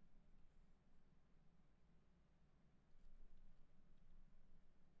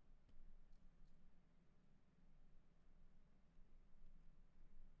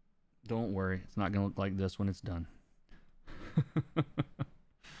 Don't worry, it's not gonna look like this when it's done.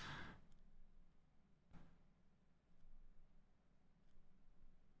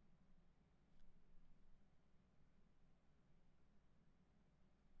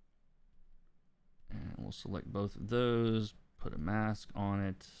 And we'll select both of those, put a mask on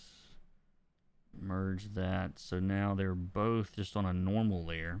it, merge that. So now they're both just on a normal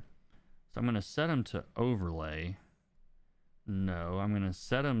layer. So I'm gonna set them to overlay. No, I'm gonna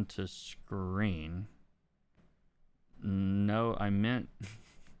set them to screen. No, I meant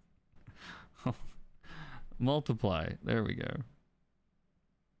multiply. There we go.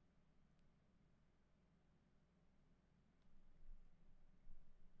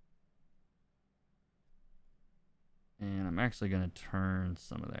 And I'm actually going to turn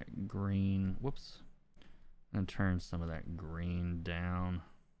some of that green. Whoops. I'm going to turn some of that green down.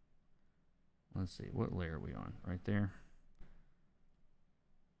 Let's see. What layer are we on? Right there.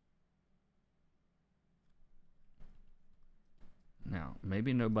 Now,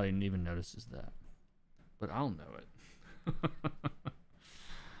 maybe nobody even notices that, but I'll know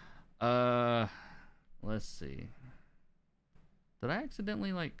it. Let's see. Did I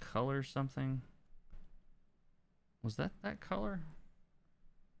accidentally like color something? Was that color?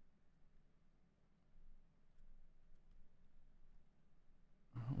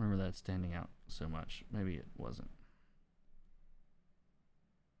 I don't remember that standing out so much. Maybe it wasn't.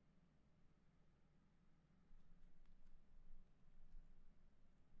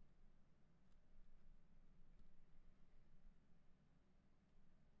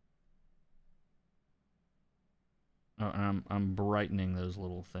 Oh, and I'm brightening those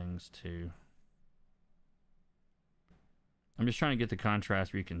little things too. I'm just trying to get the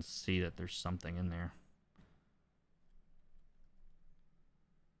contrast where you can see that there's something in there.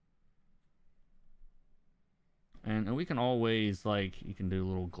 And we can always, like, you can do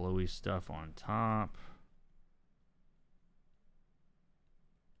little glowy stuff on top.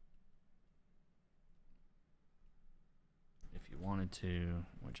 If you wanted to,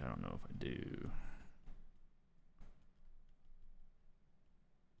 which I don't know if I do.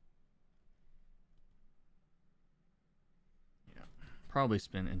 Probably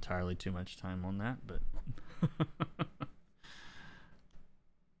spent entirely too much time on that, but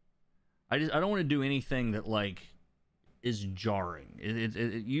I don't want to do anything that like is jarring.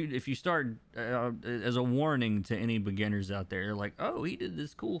 If you start as a warning to any beginners out there, like, oh, he did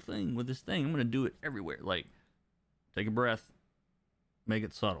this cool thing with this thing, I'm gonna do it everywhere. Like, take a breath, make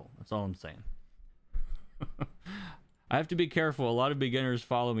it subtle. That's all I'm saying. I have to be careful. A lot of beginners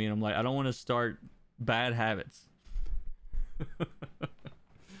follow me, and I'm like, I don't want to start bad habits.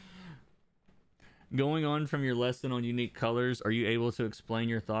 Going on from your lesson on unique colors, are you able to explain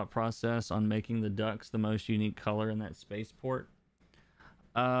your thought process on making the ducks the most unique color in that spaceport?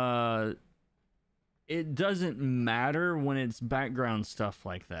 It doesn't matter when it's background stuff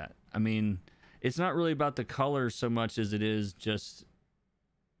like that. I mean, it's not really about the color so much as it is just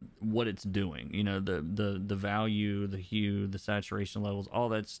what it's doing. You know, the value, the hue, the saturation levels, all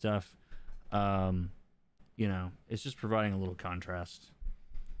that stuff. You know, it's just providing a little contrast.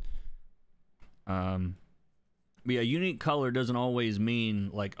 But yeah, unique color doesn't always mean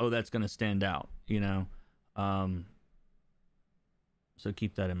like, oh, that's going to stand out, you know? So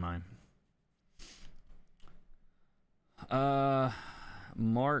keep that in mind.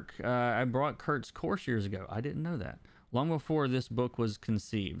 Mark, I brought Kurt's course years ago. I didn't know that. Long before this book was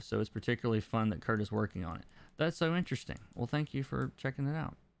conceived, so it's particularly fun that Kurt is working on it. That's so interesting. Well, thank you for checking it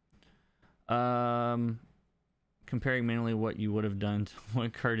out. Comparing mainly what you would have done to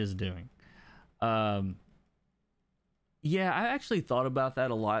what Kurt is doing. Yeah, I actually thought about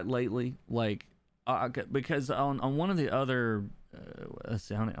that a lot lately. Like, because on one of the other, let's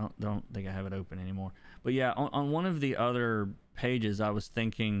see, I don't think I have it open anymore. But yeah, on one of the other pages, I was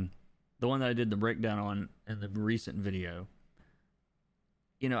thinking, the one that I did the breakdown on in the recent video,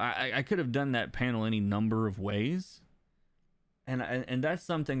 you know, I could have done that panel any number of ways. And that's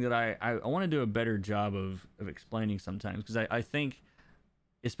something that I want to do a better job of explaining sometimes, because I think,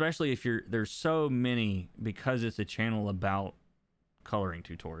 especially if there's so many, because it's a channel about coloring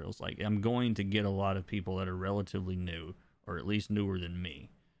tutorials, like I'm going to get a lot of people that are relatively new, or at least newer than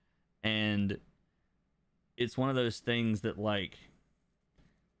me. And it's one of those things that, like,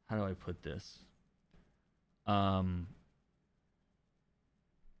 how do I put this?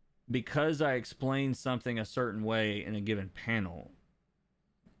 Because I explain something a certain way in a given panel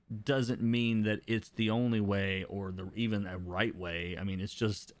doesn't mean that it's the only way, or even a right way. I mean, it's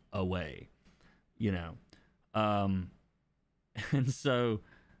just a way, you know. And so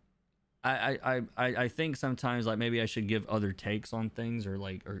I think sometimes like maybe I should give other takes on things, or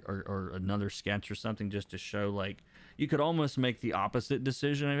like or another sketch or something, just to show like you could almost make the opposite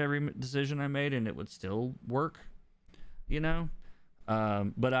decision of every decision I made and it would still work, you know.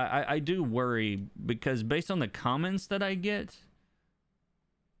 But I do worry because based on the comments that I get,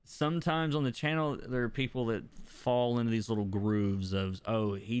 sometimes on the channel there are people that fall into these little grooves of,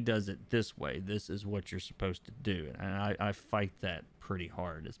 oh, he does it this way, this is what you're supposed to do, and I fight that pretty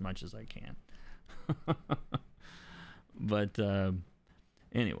hard as much as I can. But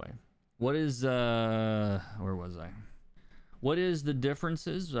anyway, what is where was I? What is the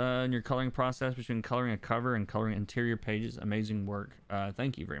differences in your coloring process between coloring a cover and coloring interior pages? Amazing work.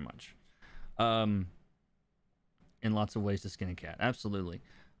 Thank you very much. In lots of ways to skin a cat. Absolutely.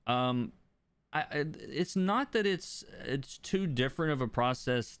 It's not that it's too different of a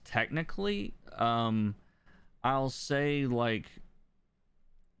process technically. I'll say like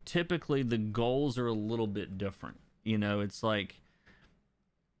typically the goals are a little bit different. You know, it's like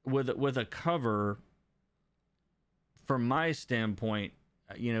with a cover, from my standpoint,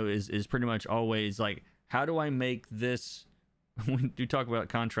 you know, is pretty much always like, how do I make this? When you talk about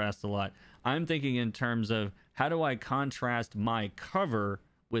contrast a lot, I'm thinking in terms of how do I contrast my cover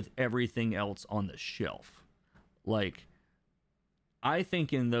with everything else on the shelf. Like, I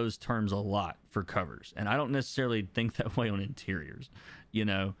think in those terms a lot for covers, and I don't necessarily think that way on interiors. You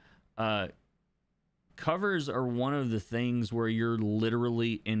know, covers are one of the things where you're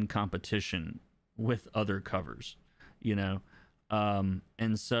literally in competition with other covers, you know.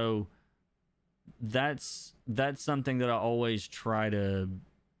 And so that's something that I always try to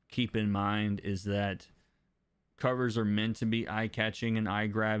keep in mind, is that covers are meant to be eye-catching and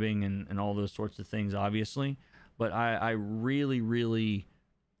eye-grabbing and all those sorts of things, obviously. But I really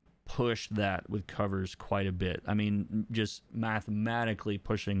push that with covers quite a bit. I mean, just mathematically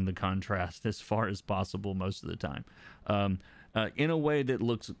pushing the contrast as far as possible most of the time, in a way that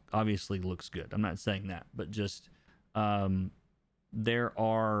obviously looks good. I'm not saying that, but just there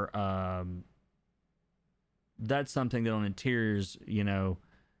are that's something that on interiors, you know,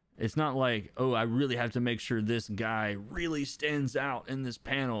 it's not like, oh, I really have to make sure this guy really stands out in this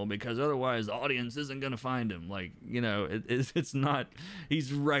panel because otherwise the audience isn't going to find him. Like, you know, it's not,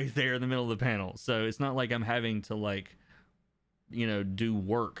 he's right there in the middle of the panel. So it's not like I'm having to, like, you know, do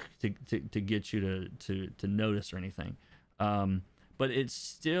work to get you to notice or anything. But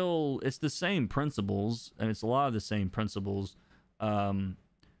it's the same principles, and it's a lot of the same principles, you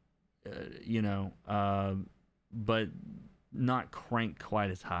know, but not cranked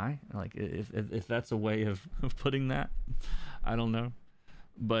quite as high, like if that's a way of putting that. I don't know,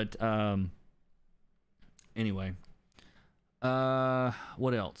 but anyway,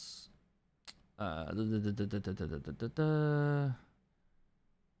 what else?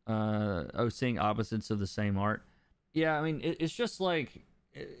 Seeing opposites of the same art. Yeah, I mean, it's just like,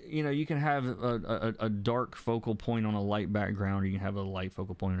 you know, you can have a dark focal point on a light background, or you can have a light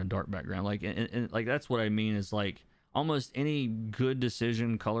focal point on a dark background. Like, and like, that's what I mean, is like almost any good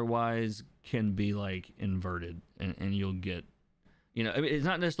decision color wise can be like inverted, and you'll get, you know, I mean, it's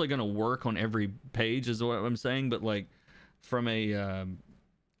not necessarily going to work on every page is what I'm saying, but like from a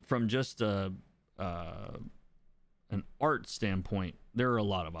from just an art standpoint, there are a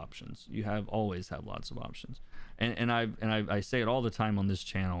lot of options. You always have lots of options, and I say it all the time on this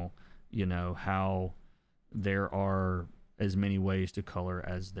channel, you know, how there are as many ways to color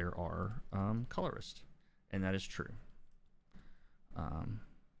as there are colorists. And that is true.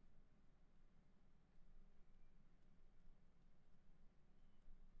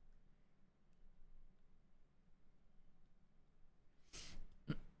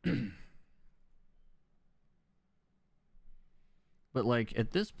 But like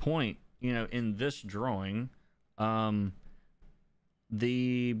at this point, you know, in this drawing,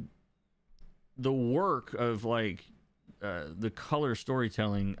 the work of like the color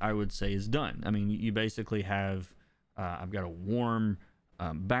storytelling, I would say, is done. I mean, you basically have I've got a warm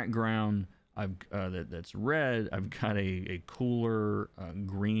background. That's red. I've got a cooler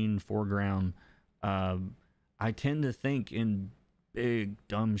green foreground. I tend to think in big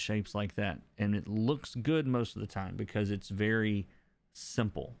dumb shapes like that, and it looks good most of the time because it's very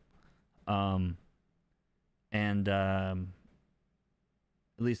simple. And at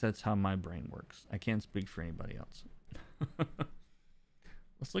least that's how my brain works. I can't speak for anybody else.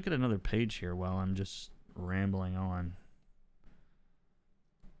 Let's look at another page here while I'm just rambling on.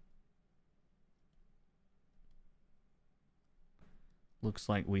 Looks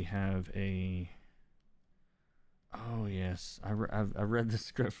like we have a... Oh, yes. I read the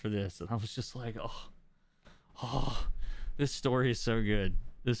script for this, and I was just like, oh, this story is so good.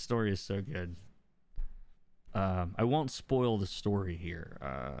 This story is so good. I won't spoil the story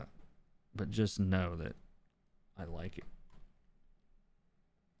here, but just know that I like it.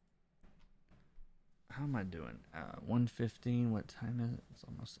 How am I doing? 1:15. What time is it? It's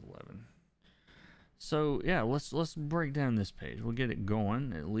almost 11. So yeah, let's break down this page. We'll get it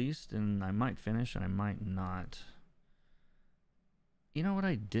going at least, and I might finish and I might not. You know what?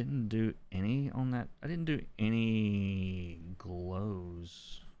 I didn't do any on that. I didn't do any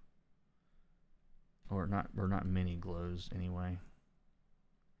glows, or not many glows anyway.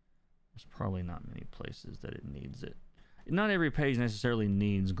 There's probably not many places that it needs it. Not every page necessarily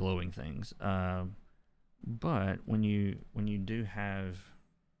needs glowing things. But when you do have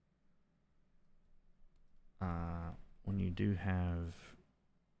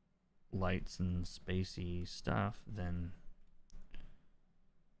lights and spacey stuff, then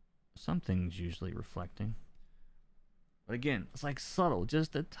something's usually reflecting. But again, it's like subtle,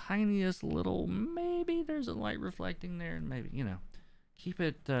 just the tiniest little, maybe there's a light reflecting there, and maybe, you know, keep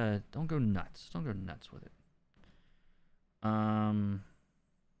it, don't go nuts. Don't go nuts with it.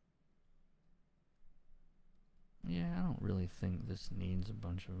 Yeah, I don't really think this needs a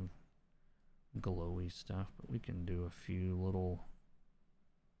bunch of glowy stuff, but we can do a few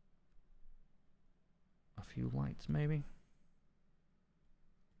lights maybe.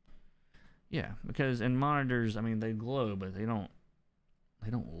 Yeah, because in monitors, I mean, they glow, but they don't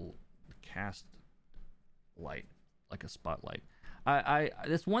cast light like a spotlight.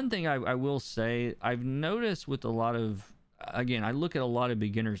 That's one thing I will say. I've noticed with a lot of, again, I look at a lot of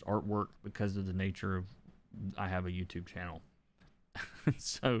beginners' artwork because of the nature of, I have a YouTube channel.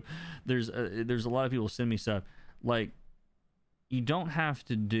 So there's a lot of people send me stuff. Like, you don't have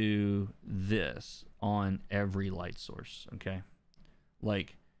to do this on every light source, okay?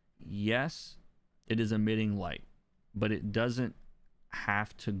 Like, yes, it is emitting light, but it doesn't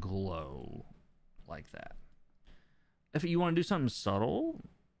have to glow like that. If you want to do something subtle,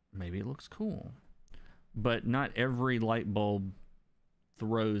 maybe it looks cool. But not every light bulb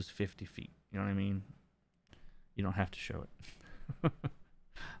throws 50 feet. You know what I mean? You don't have to show it.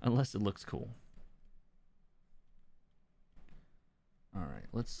 Unless it looks cool. Alright,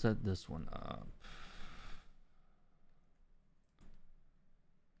 let's set this one up.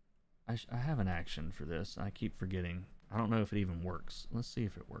 I have an action for this. I keep forgetting. I don't know if it even works. Let's see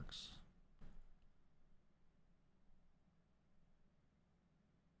if it works.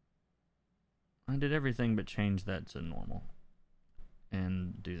 I did everything but change that to normal.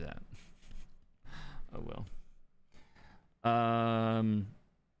 And do that. Oh well. I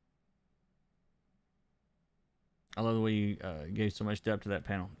love the way you gave so much depth to that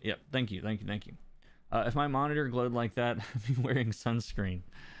panel. Yep, thank you. If my monitor glowed like that, I'd be wearing sunscreen.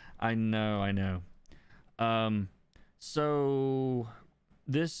 I know. So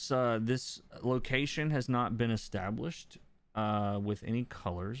this location has not been established with any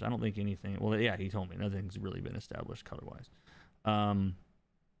colors. I don't think anything. Well, yeah, he told me nothing's really been established color-wise.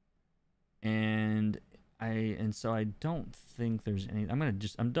 And so I don't think there's any.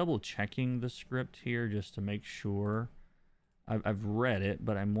 I'm double checking the script here just to make sure. I've read it,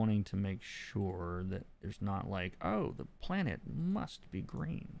 but I'm wanting to make sure that there's not like, oh, the planet must be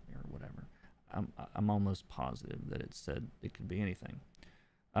green or whatever. I'm almost positive that it said it could be anything.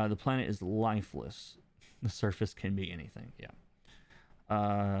 The planet is lifeless. The surface can be anything. Yeah.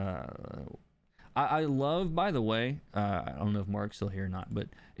 I love, by the way, I don't know if Mark's still here or not, but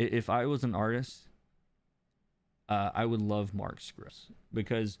if I was an artist, I would love Mark's scripts,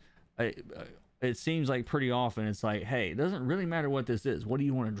 because it seems like pretty often it's like, hey, it doesn't really matter what this is. What do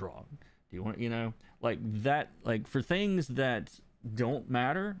you want to draw? Do you want, like that, like for things that don't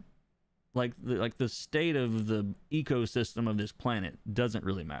matter, like the state of the ecosystem of this planet doesn't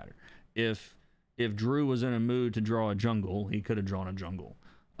really matter. If Drew was in a mood to draw a jungle, he could have drawn a jungle.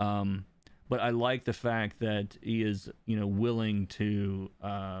 But I like the fact that he is, willing to,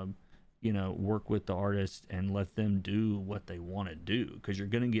 work with the artist and let them do what they want to do, because you're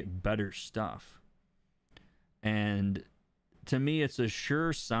going to get better stuff. And to me, it's a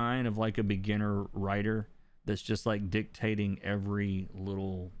sure sign of like a beginner writer that's just like dictating every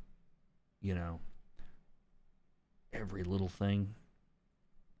little, every little thing.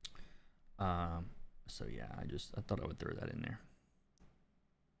 So yeah, I thought I would throw that in there.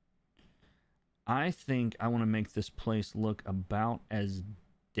 I think I want to make this place look about as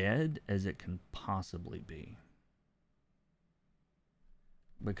dead as it can possibly be,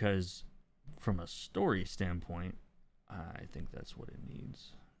 because from a story standpoint, I think that's what it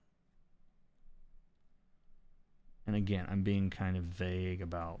needs. And again, I'm being kind of vague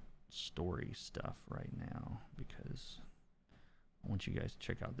about story stuff right now, because I want you guys to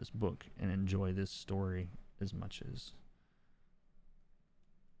check out this book and enjoy this story as much as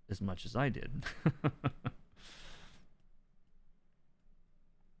I did.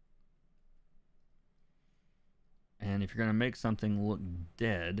 And if you're going to make something look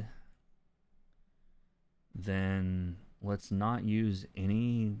dead, then let's not use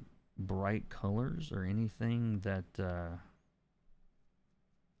any bright colors or anything that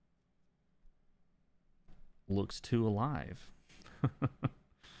looks too alive. I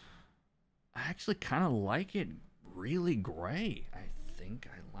actually kind of like it really gray. I think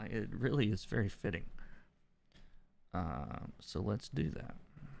I like it. Really is very fitting. So let's do that.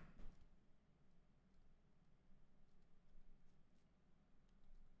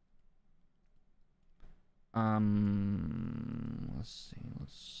 Let's see.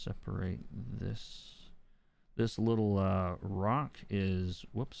 Let's separate this. This little rock is,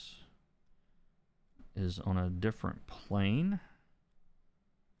 whoops, is on a different plane.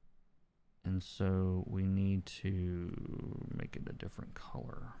 And so we need to make it a different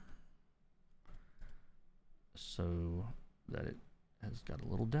color so that it has got a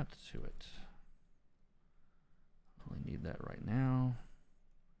little depth to it. I really need that right now.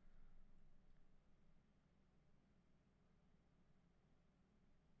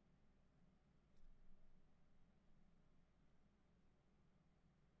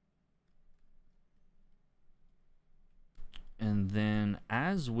 And then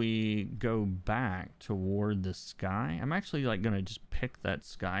as we go back toward the sky, I'm actually like going to just pick that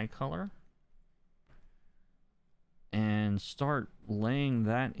sky color and start laying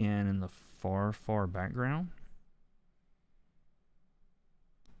that in the far, far background.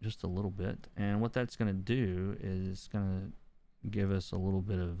 Just a little bit. And what that's going to do is it's going to give us a little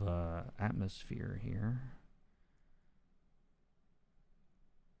bit of atmosphere here.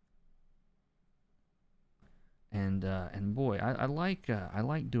 And boy, I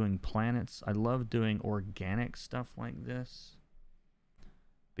like doing planets. I love doing organic stuff like this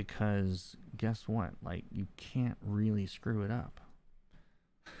because guess what? Like, you can't really screw it up.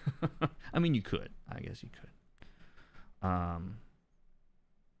 I mean, you could. I guess you could.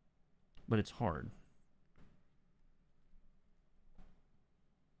 But it's hard.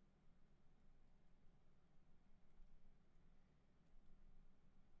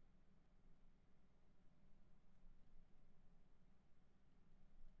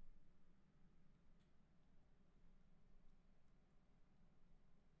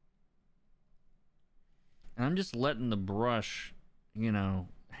 And I'm just letting the brush, you know,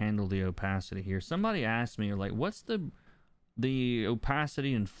 handle the opacity here. Somebody asked me, like, what's the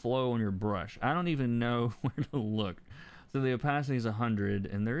opacity and flow on your brush? I don't even know where to look. So the opacity is 100,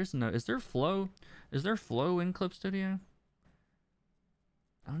 and there is no... Is there flow? Is there flow in Clip Studio?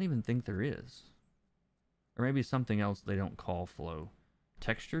 I don't even think there is. Or maybe something else they don't call flow.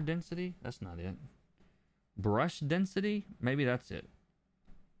 Texture density? That's not it. Brush density? Maybe that's it.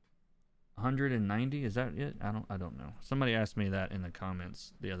 190, is that it? I don't know. Somebody asked me that in the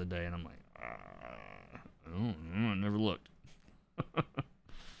comments the other day, and I'm like, I don't know, I never looked.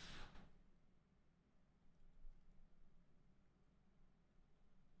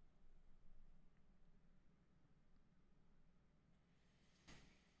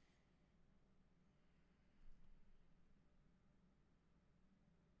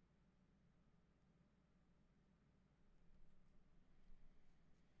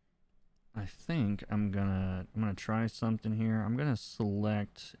 I think I'm gonna try something here. I'm gonna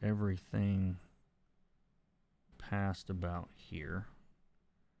select everything past about here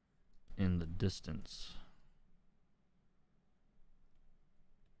in the distance.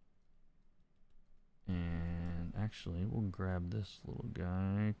 And actually, we'll grab this little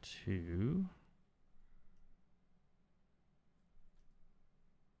guy too.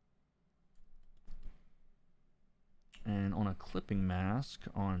 And on a clipping mask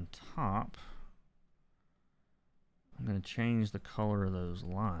on top, I'm going to change the color of those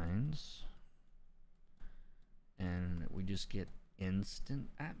lines. And we just get instant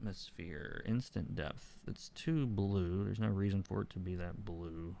atmosphere, instant depth. It's too blue. There's no reason for it to be that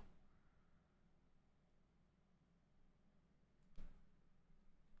blue.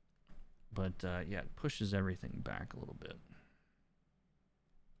 But yeah, it pushes everything back a little bit.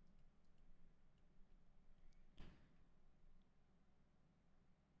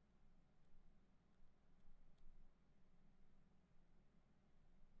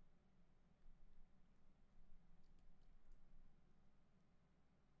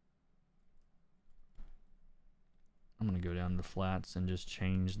 I'm going to go down to flats and just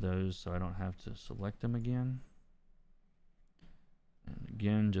change those so I don't have to select them again. And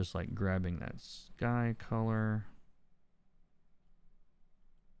again, just like grabbing that sky color.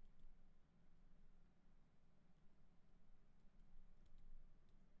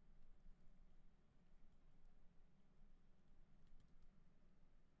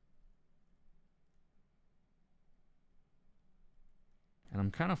 And I'm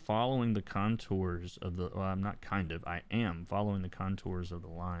kind of following the contours of the, well, I'm not kind of, I am following the contours of the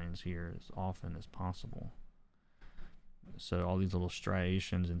lines here as often as possible. So all these little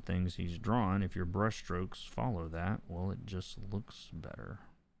striations and things he's drawn, if your brush strokes follow that, well, it just looks better.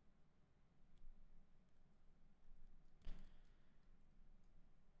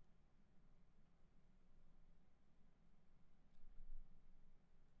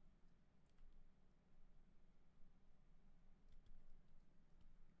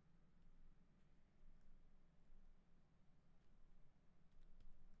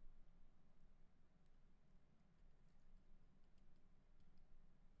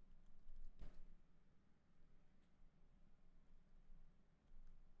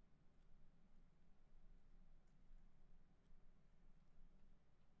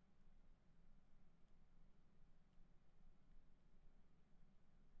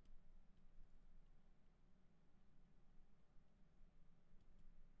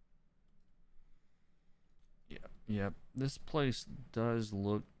 Yep, this place does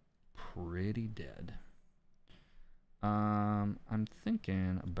look pretty dead. I'm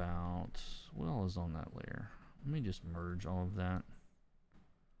thinking about what all is on that layer. Let me just merge all of that.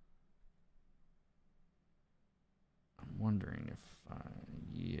 I'm wondering if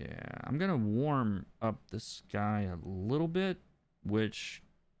yeah, I'm gonna warm up the sky a little bit, which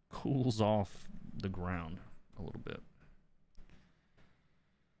cools off the ground a little bit.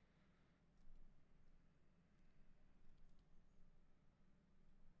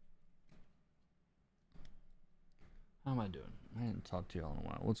 How am I doing? I hadn't talked to y'all in a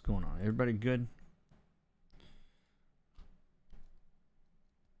while. What's going on? Everybody good?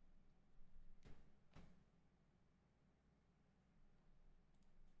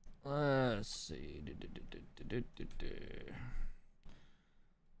 Let's see.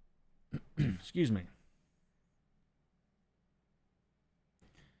 Excuse me.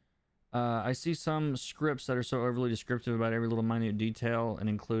 I see some scripts that are so overly descriptive about every little minute detail and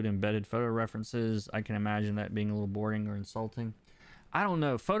include embedded photo references. I can imagine that being a little boring or insulting. I don't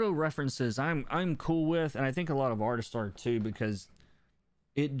know. Photo references I'm cool with, and I think a lot of artists are too, because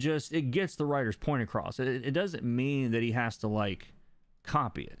it gets the writer's point across. It doesn't mean that he has to like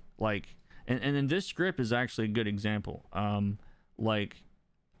copy it. Like, and then this script is actually a good example. Like,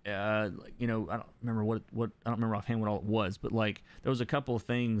 you know, I don't remember what I don't remember offhand what all it was, but like there was a couple of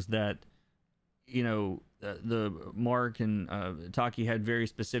things that, you know, the Mark and Taki had very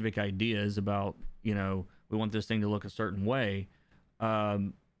specific ideas about. You know, we want this thing to look a certain way.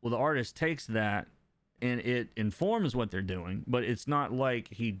 Well, the artist takes that and it informs what they're doing, but it's not like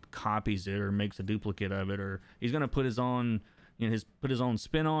he copies it or makes a duplicate of it, or he's gonna put his own, you know, put his own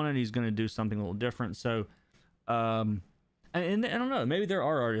spin on it. He's gonna do something a little different. So, and I don't know. Maybe there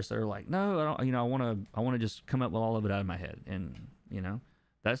are artists that are like, no, I don't. You know, I want to just come up with all of it out of my head, and you know,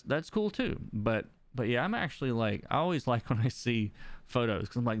 that's cool too. But yeah, I'm actually like, I always like when I see photos,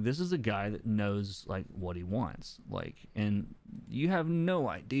 because I'm like, this is a guy that knows like what he wants, like, and you have no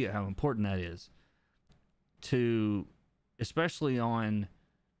idea how important that is to, especially on,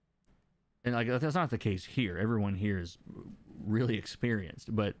 and like that's not the case here. Everyone here is really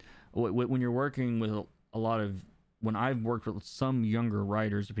experienced, but when you're working with a lot of, when I've worked with some younger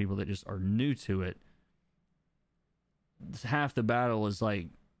writers or people that just are new to it, half the battle is like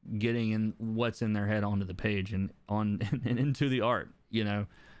getting in what's in their head onto the page and on and into the art, you know.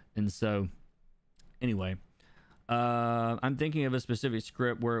 And so anyway, I'm thinking of a specific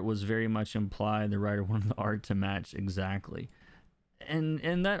script where it was very much implied the writer wanted the art to match exactly,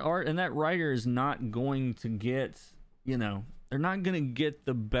 and that art and that writer is not going to get, you know, they're not going to get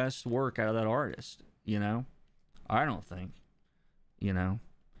the best work out of that artist, you know. I don't think, you know.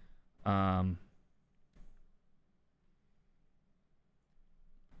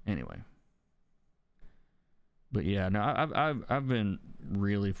 Anyway, but yeah, no, I've been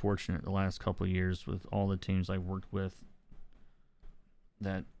really fortunate the last couple of years with all the teams I've worked with.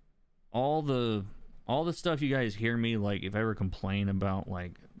 That all the stuff you guys hear me, like, if I ever complain about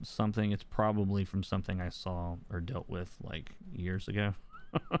like something, it's probably from something I saw or dealt with like years ago.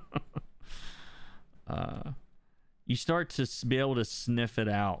 You start to be able to sniff it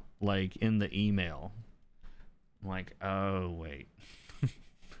out, like in the email. I'm like, oh wait,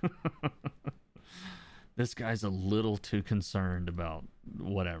 this guy's a little too concerned about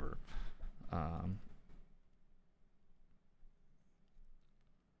whatever.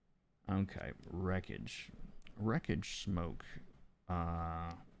 Okay, wreckage smoke,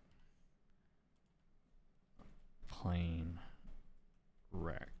 plane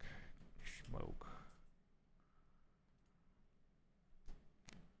wreck smoke.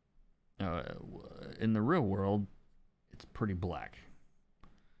 In the real world, it's pretty black.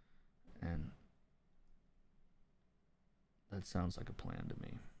 That sounds like a plan to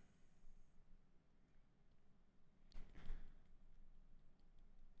me.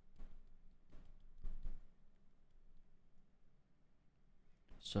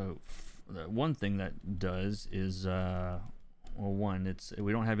 So the one thing that does is, well, one,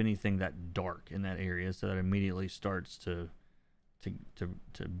 we don't have anything that dark in that area, so that immediately starts to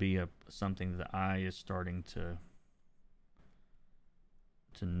be something the eye is starting to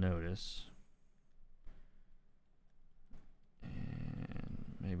notice. And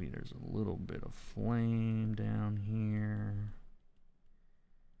maybe there's a little bit of flame down here.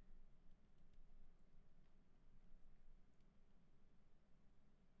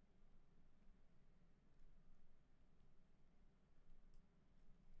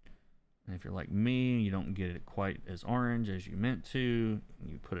 And if you're like me, you don't get it quite as orange as you meant to,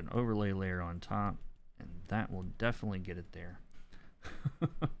 you put an overlay layer on top, and that will definitely get it there.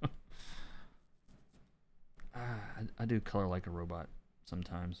 I do color like a robot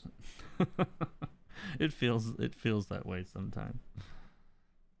sometimes. It feels that way sometimes.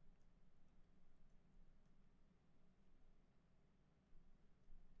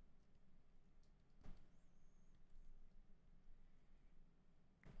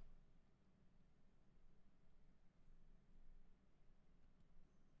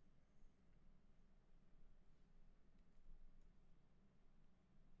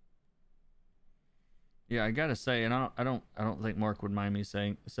 Yeah, I gotta say, and I don't think Mark would mind me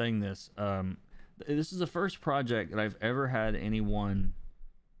saying this. This is the first project that I've ever had anyone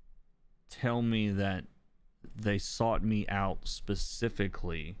tell me that they sought me out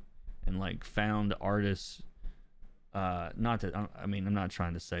specifically and like found artists. Not that I mean, I'm not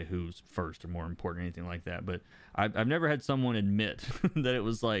trying to say who's first or more important or anything like that, but I've never had someone admit that it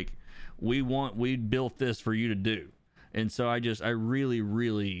was like we built this for you to do. And so I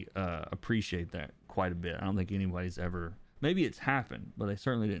really appreciate that quite a bit. I don't think anybody's ever, maybe it's happened, but they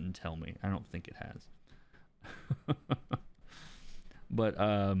certainly didn't tell me. I don't think it has. But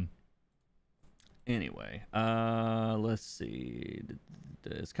anyway, let's see.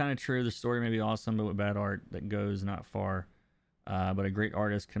 It's kind of true. The story may be awesome, but with bad art that goes not far. But a great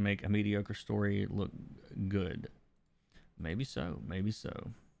artist can make a mediocre story look good. Maybe so. Maybe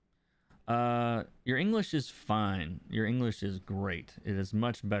so. Your English is fine. Your English is great. It is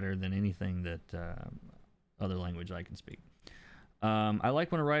much better than anything that other language I can speak. I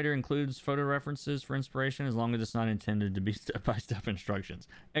like when a writer includes photo references for inspiration, as long as it's not intended to be step-by-step instructions.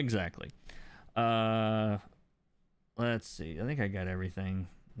 Exactly. Let's see. I think I got everything.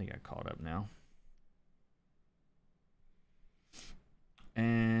 I think I caught up now.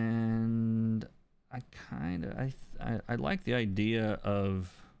 And I like the idea of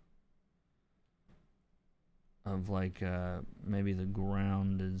like maybe the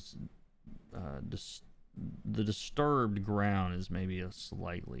ground is the disturbed ground is maybe a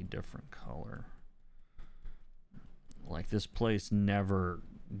slightly different color. Like this place never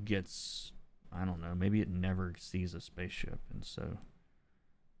gets, I don't know, maybe it never sees a spaceship, and so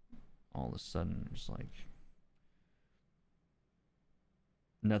all of a sudden it's like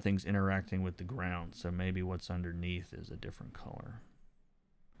nothing's interacting with the ground, so maybe what's underneath is a different color.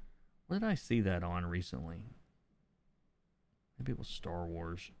 What did I see that on recently? Maybe it was Star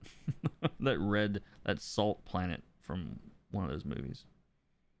Wars. that salt planet from one of those movies.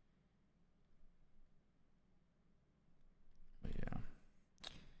 But yeah.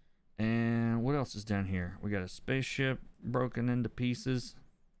 And what else is down here? We got a spaceship broken into pieces.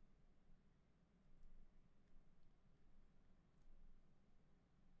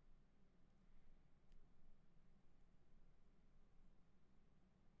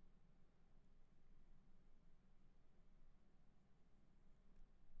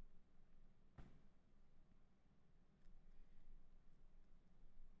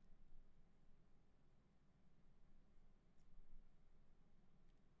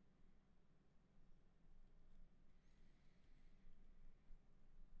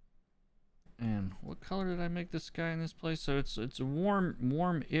 And what color did I make the sky in this place? So it's a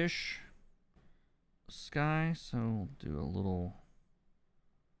warm-ish sky. So we'll do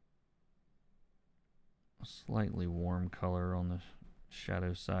a slightly warm color on the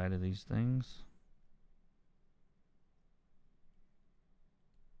shadow side of these things.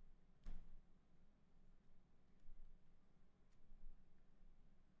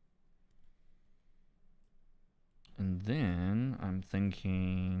 And then I'm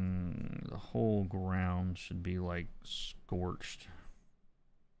thinking the whole ground should be like scorched.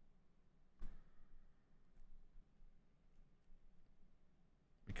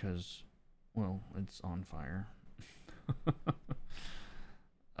 Because, well, it's on fire.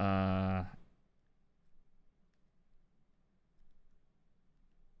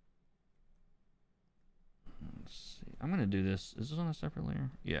 I'm gonna do this. Is this on a separate layer?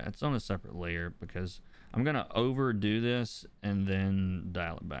 Yeah, it's on a separate layer because I'm gonna overdo this and then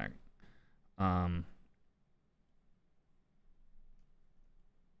dial it back. And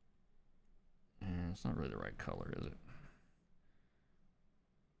it's not really the right color, is it?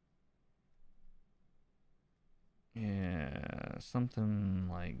 Yeah, something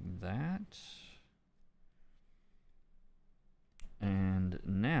like that. And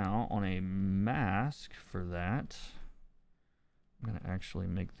now on a mask for that, I'm gonna actually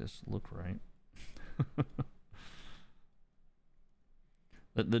make this look right.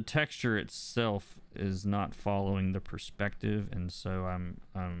 The texture itself is not following the perspective, and so I'm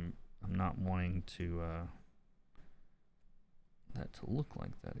not wanting to that to look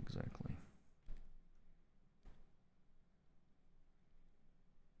like that exactly.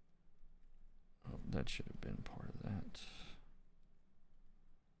 Oh, that should have been part of that.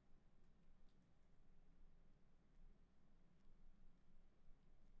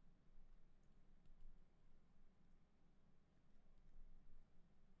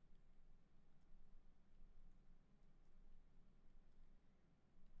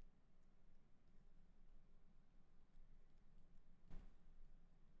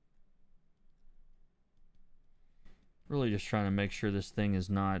 Really just trying to make sure this thing is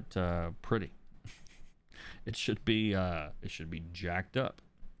not pretty. It should be jacked up.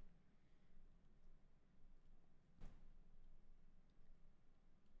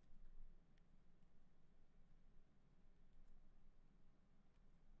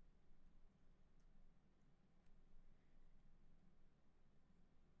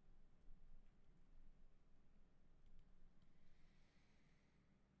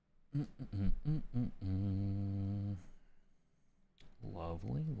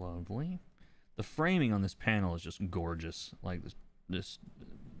 Lovely, lovely. The framing on this panel is just gorgeous. Like this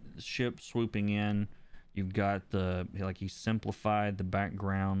ship swooping in. You've got the, like, he simplified the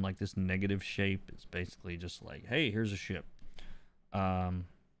background, like this negative shape. It's basically just like, hey, here's a ship. Really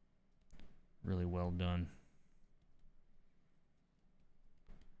well done.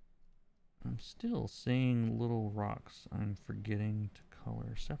 I'm still seeing little rocks I'm forgetting to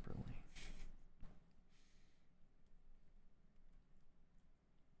color separately.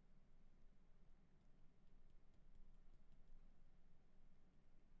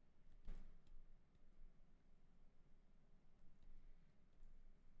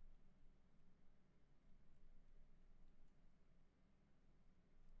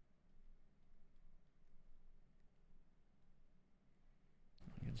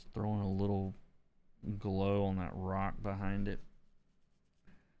 It's throwing a little glow on that rock behind it.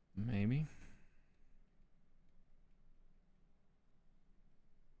 Maybe.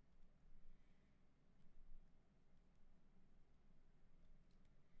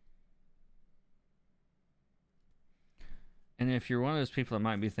 And if you're one of those people that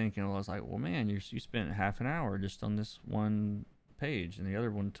might be thinking, well, I was like, well, man, you spent half an hour just on this one page, and the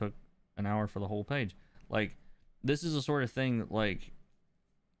other one took an hour for the whole page. Like, this is the sort of thing that, like,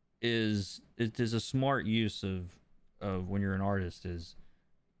 it is a smart use of when you're an artist, is,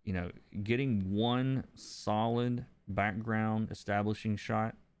 you know, getting one solid background establishing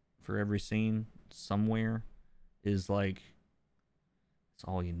shot for every scene somewhere is like, it's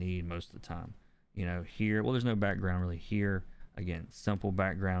all you need most of the time. You know, here, well, there's no background really here. Again, simple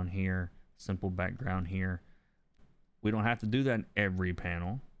background here, simple background here. We don't have to do that in every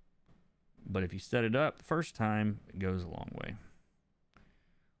panel, but if you set it up the first time, it goes a long way.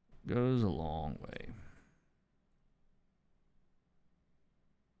 Goes a long way.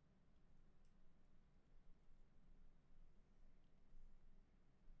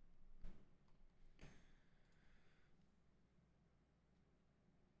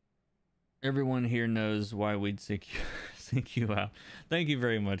 Everyone here knows why we'd seek you out. Thank you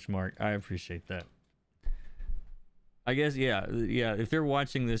very much, Mark. I appreciate that. I guess, yeah. If they're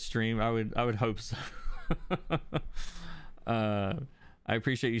watching this stream, I would hope so. I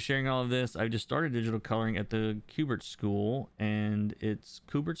appreciate you sharing all of this. I just started digital coloring at the Kubert School, and it's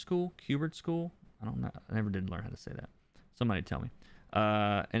Kubert School. I don't know. I never did learn how to say that. Somebody tell me.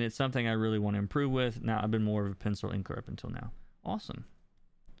 And it's something I really want to improve with. Now, I've been more of a pencil inker up until now. Awesome.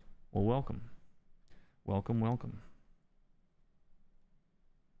 Well, welcome. Welcome.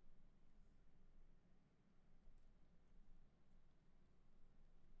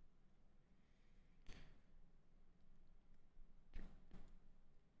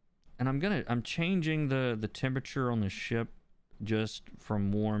 And I'm changing the temperature on the ship just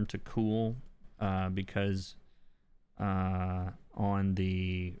from warm to cool, because on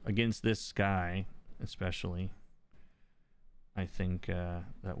the, against this sky especially, I think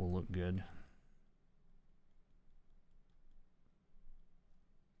that will look good.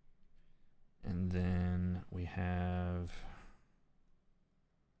 have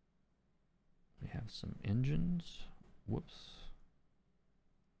some engines. Whoops.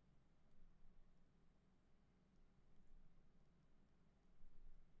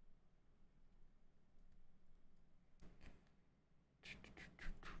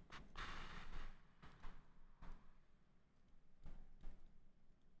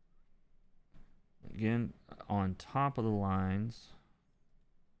 Again, on top of the lines.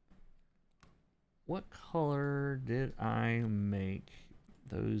 What color did I make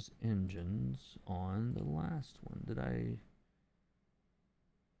those engines on the last one? Did I...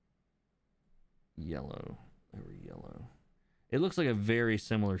 Yellow. They were yellow. It looks like a very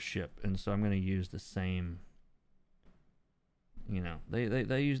similar ship, and so I'm going to use the same... You know,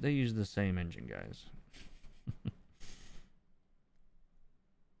 they use the same engine, guys.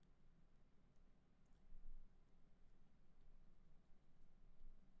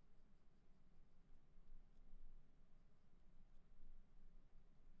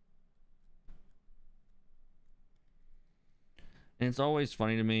 And it's always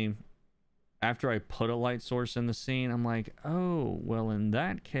funny to me, after I put a light source in the scene, I'm like, oh, well, in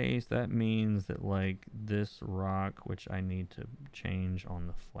that case, that means that, like, this rock, which I need to change on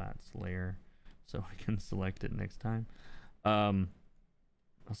the flats layer so I can select it next time. I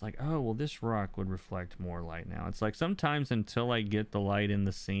was like, oh, well, this rock would reflect more light now. It's like sometimes until I get the light in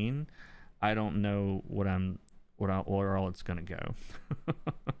the scene, I don't know where all it's gonna go.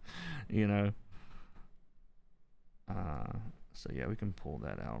 You know? So yeah, we can pull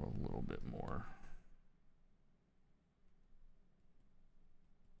that out a little bit more.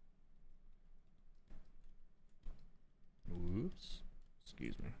 Oops.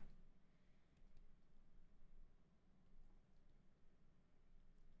 Excuse me.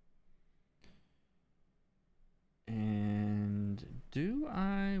 And do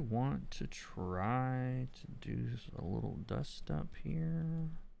I want to try to do a little dust up here?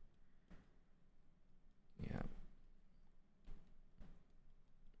 Yeah.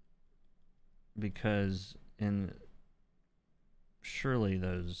 Because surely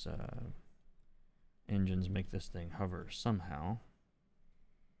those engines make this thing hover somehow.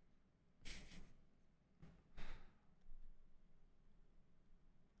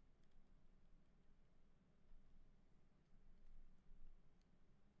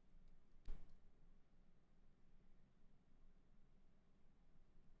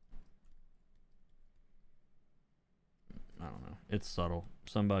 I don't know. It's subtle.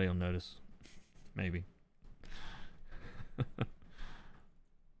 Somebody will notice. Maybe.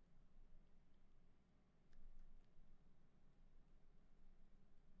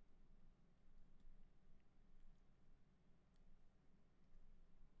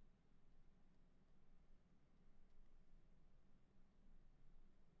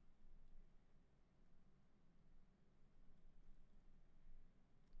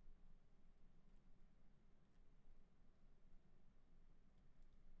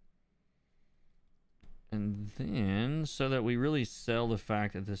 And then, so that we really sell the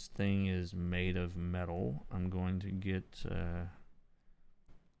fact that this thing is made of metal, I'm going to get a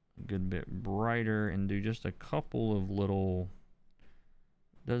good bit brighter and do just a couple of little,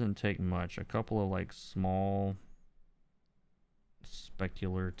 doesn't take much, a couple of like small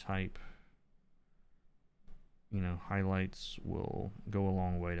specular type, you know, highlights will go a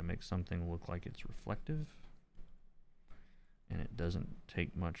long way to make something look like it's reflective. And it doesn't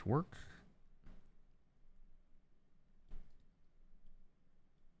take much work.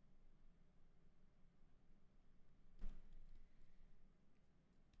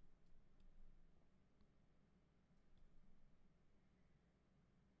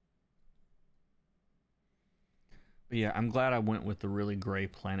 But yeah, I'm glad I went with the really gray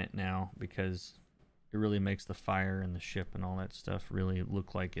planet now, because it really makes the fire and the ship and all that stuff really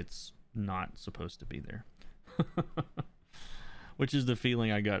look like it's not supposed to be there. Which is the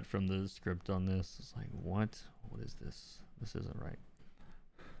feeling I got from the script on this. It's like, what? What is this? This isn't right.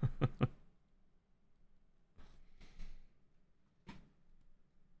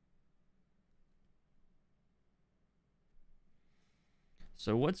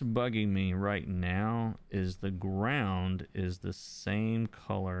 So what's bugging me right now is the ground is the same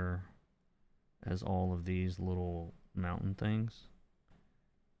color as all of these little mountain things.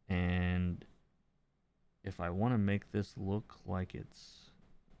 And if I want to make this look like it's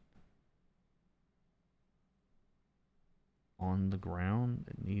on the ground,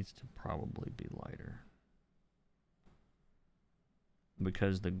 it needs to probably be lighter.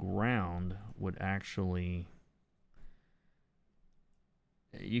 Because the ground would actually...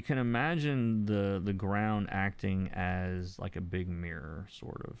 You can imagine the ground acting as like a big mirror,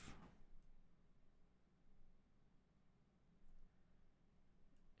 sort of.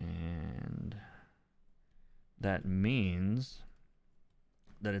 that means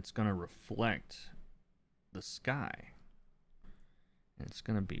that it's going to reflect the sky. And it's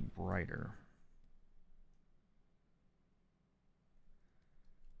going to be brighter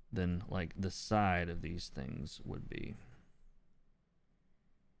than like the side of these things would be.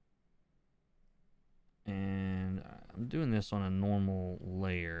 And I'm doing this on a normal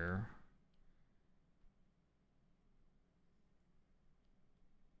layer.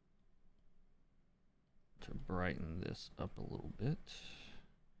 To brighten this up a little bit.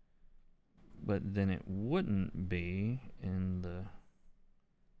 But then it wouldn't be in the,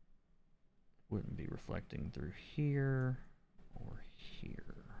 wouldn't be reflecting through here or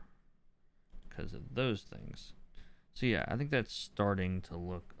here because of those things. So yeah, I think that's starting to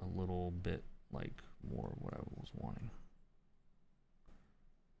look a little bit like more what I was wanting.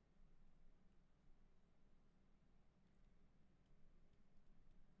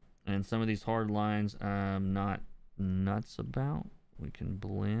 And some of these hard lines I'm not nuts about. We can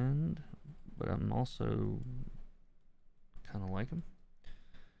blend, but I'm also kind of like them.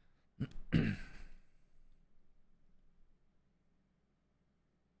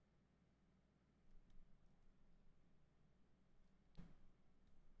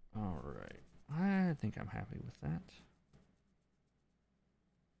 All right, I think I'm happy with that.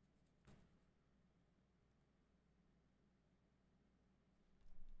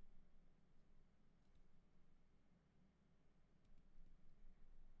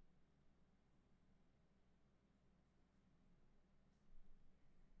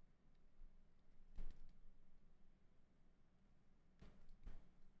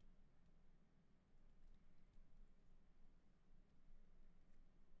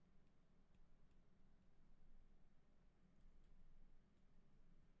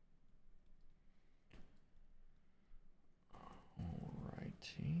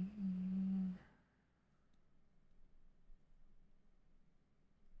 Alrighty.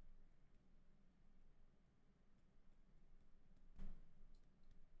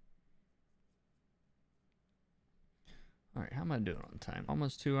 All right, how am I doing on time?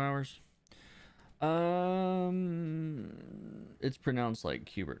 Almost 2 hours. It's pronounced like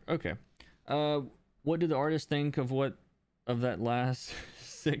Hubert. Okay. What did the artist think of that last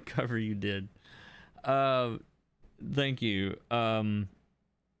sick cover you did? Thank you.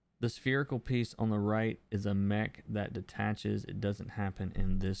 The spherical piece on the right is a mech that detaches. It doesn't happen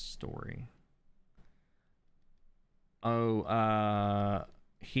in this story. Oh,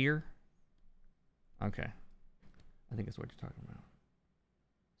 here? Okay. I think that's what you're talking about.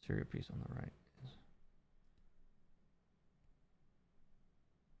 Serial piece on the right.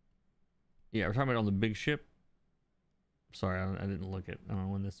 Yeah, we're talking about on the big ship. Sorry, I didn't look at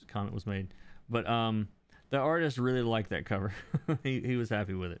when this comment was made. But the artist really liked that cover. he was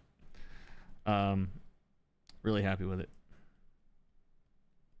happy with it. Really happy with it.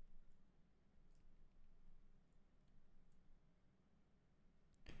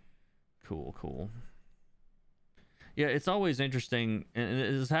 Cool. Yeah, it's always interesting,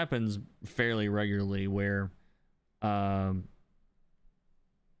 and this happens fairly regularly where well,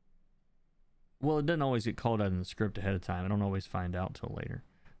 it doesn't always get called out in the script ahead of time. I don't always find out till later.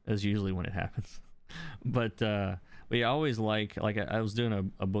 That's usually when it happens. But yeah, I always like I was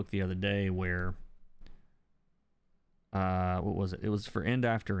doing a book the other day where what was it? It was for End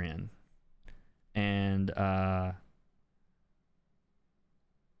After End. And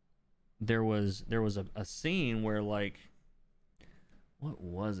there was a scene where, like, what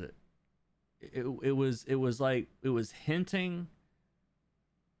was it? It was hinting,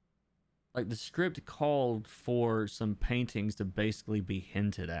 like the script called for some paintings to basically be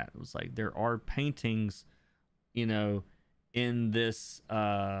hinted at. It was like, there are paintings, in this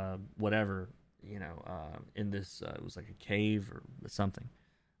whatever, in this it was like a cave or something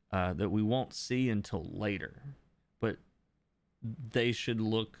that we won't see until later, but they should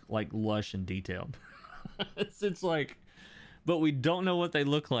look like lush and detailed. It's like, but we don't know what they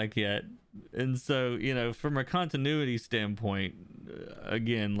look like yet. And so, from a continuity standpoint,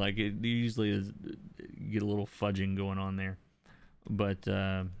 again, like, it usually is, you get a little fudging going on there. But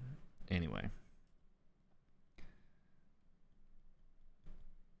anyway.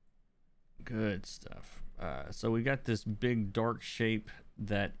 Good stuff. So we got this big dark shape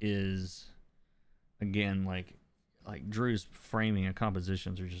that is, again, like Drew's framing and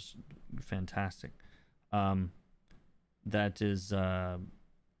compositions are just fantastic. That is,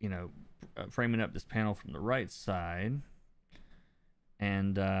 framing up this panel from the right side.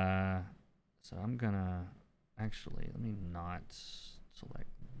 And so I'm gonna actually, let me not select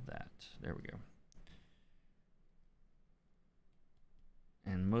that. There we go.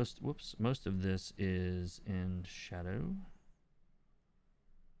 And most of this is in shadow.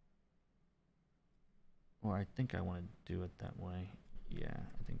 Or I think I want to do it that way. Yeah,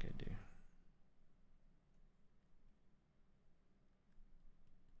 I think I do.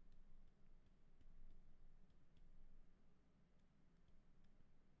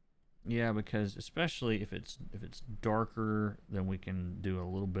 Yeah, because especially if it's darker, then we can do a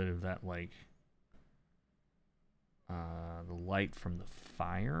little bit of that, like the light from the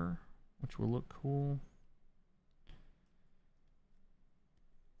fire, which will look cool.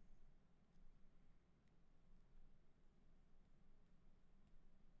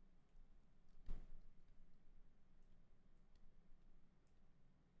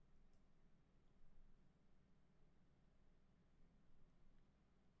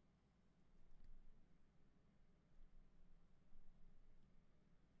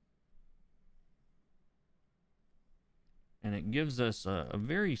 And it gives us a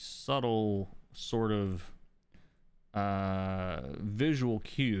very subtle sort of visual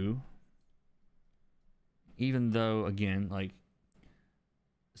cue, even though, again, like,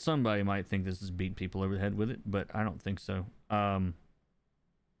 somebody might think this is beating people over the head with it, but I don't think so. The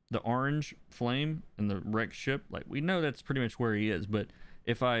orange flame and the wrecked ship, like, we know that's pretty much where he is, but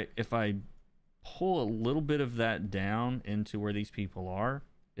if I pull a little bit of that down into where these people are,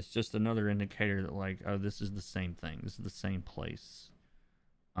 it's just another indicator that, like, oh, this is the same thing. This is the same place.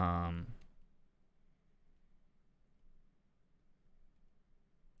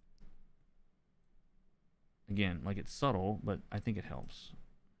 Again, like, it's subtle, but I think it helps.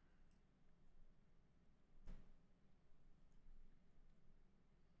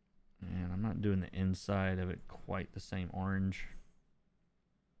 And I'm not doing the inside of it quite the same orange.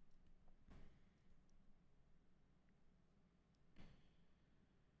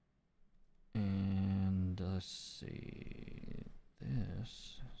 And let's see,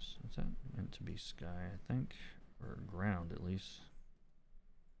 this is that meant to be sky, I think, or ground at least.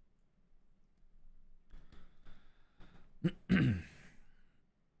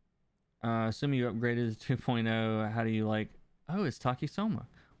 Assuming you upgraded to 2.0, how do you like? Oh, it's Taki Soma.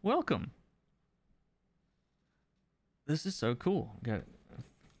 Welcome. This is so cool. Got the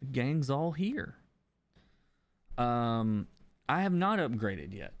gang's all here. I have not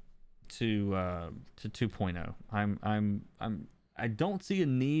upgraded yet to 2.0. I don't see a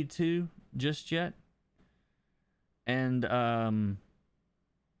need to just yet. And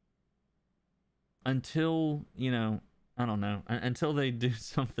until, you know, I don't know, until they do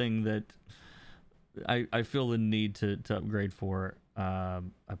something that I feel the need to upgrade for, I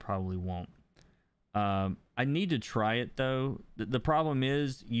probably won't. I need to try it though. The problem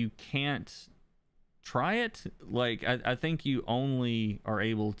is you can't try it. Like, I think you only are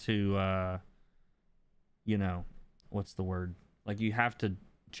able to you know, what's the word? Like, you have to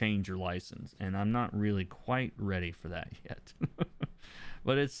change your license, and I'm not really quite ready for that yet.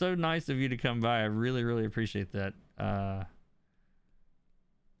 But it's so nice of you to come by. I really, really appreciate that.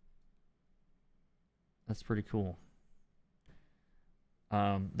 That's pretty cool.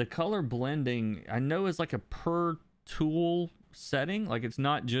 The color blending, I know, is like a per tool setting. Like, it's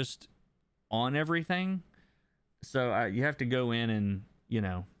not just on everything. So you have to go in and, you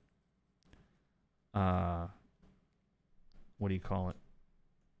know, what do you call it?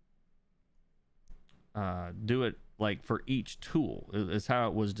 Do it like for each tool is how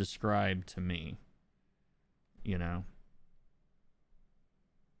it was described to me. You know,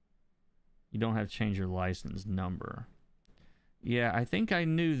 you don't have to change your license number. Yeah, I think I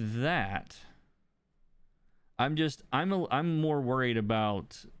knew that. I'm more worried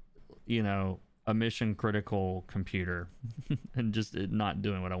about, you know, a mission critical computer and just it not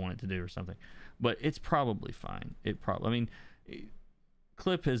doing what I want it to do or something. But it's probably fine. I mean,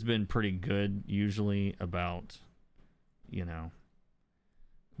 Clip has been pretty good usually about, you know,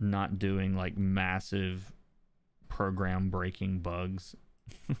 not doing like massive program breaking bugs.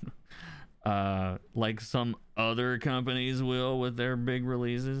 Like some other companies will with their big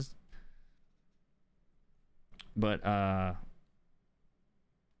releases. But no,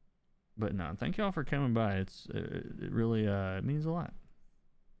 thank y'all for coming by. It really it means a lot.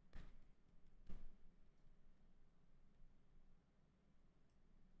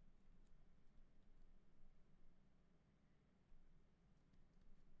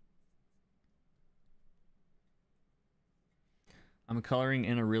 I'm coloring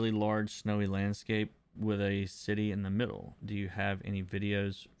in a really large snowy landscape with a city in the middle. Do you have any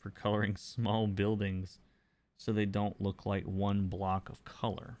videos for coloring small buildings so they don't look like one block of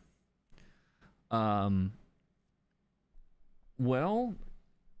color? Well,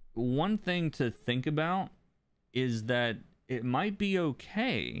 one thing to think about is that it might be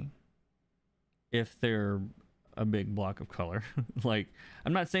okay if they're a big block of color. Like,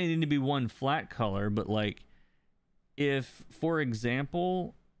 I'm not saying they need to be one flat color, but like, if, for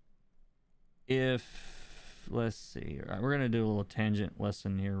example, if, let's see, we're gonna do a little tangent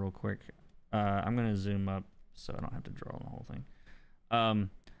lesson here real quick. I'm gonna zoom up so I don't have to draw the whole thing.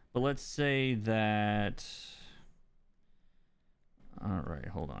 But let's say that, all right,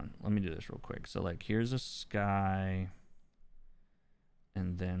 hold on, let me do this real quick. So like, here's a sky,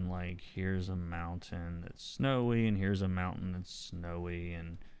 and then like, here's a mountain that's snowy, and here's a mountain that's snowy,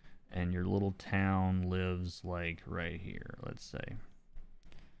 and your little town lives like right here, let's say.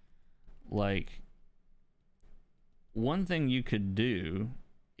 Like, one thing you could do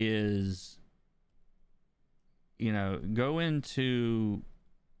is, you know, go into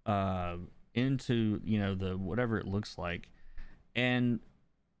you know, the whatever it looks like, and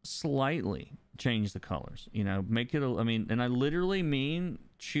slightly change the colors, you know, make it I mean, and I literally mean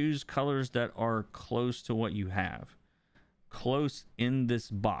choose colors that are close to what you have, close in this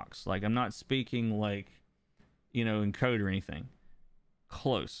box. Like, I'm not speaking like, you know, in code or anything.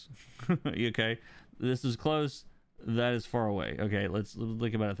 Close. Okay, this is close, that is far away. Okay, let's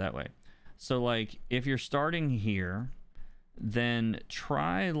think about it that way. So like, if you're starting here, then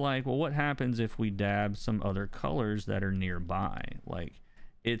try like, well, what happens if we dab some other colors that are nearby? Like,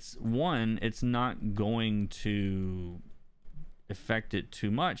 it's not going to affect it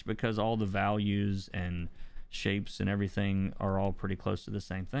too much, because all the values and shapes and everything are all pretty close to the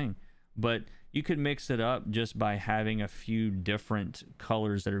same thing. But you could mix it up just by having a few different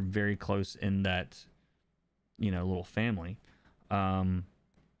colors that are very close in that, you know, little family. The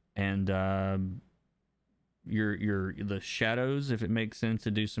shadows, if it makes sense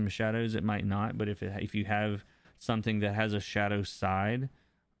to do some shadows, it might not, but if you have something that has a shadow side,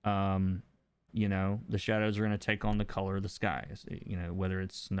 you know, the shadows are going to take on the color of the skies, you know, whether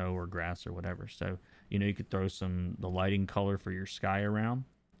it's snow or grass or whatever. So, you know, you could throw the lighting color for your sky around.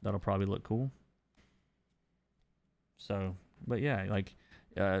 That'll probably look cool. So, but yeah, like,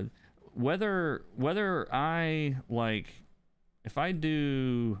 whether I like, if I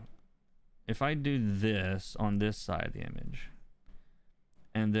do this on this side of the image,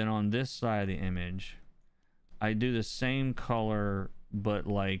 and then on this side of the image, I do the same color, but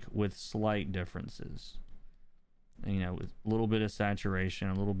like with slight differences, you know, with a little bit of saturation,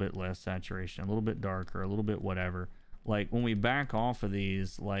 a little bit less saturation, a little bit darker, a little bit whatever. Like, when we back off of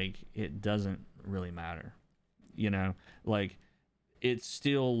these, like, it doesn't really matter, you know, like, it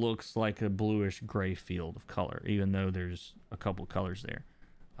still looks like a bluish gray field of color, even though there's a couple colors there.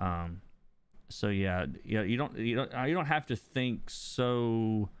 So yeah, you don't have to think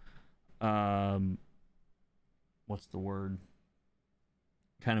so, what's the word,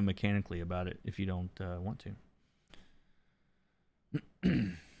 kind of mechanically about it if you don't want to.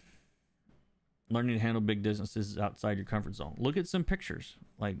 Learning to handle big distances outside your comfort zone. Look at some pictures.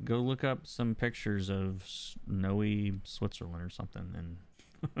 Like, go look up some pictures of snowy Switzerland or something, and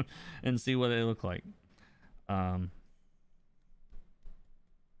and see what they look like. That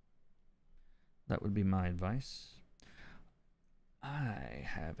would be my advice. I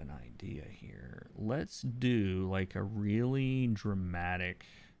have an idea here. Let's do like a really dramatic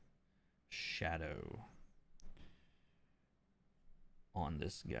shadow on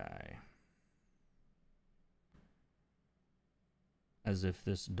this guy, as if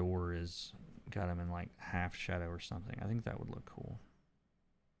this door is got him in like half shadow or something. I think that would look cool.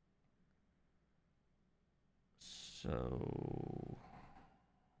 So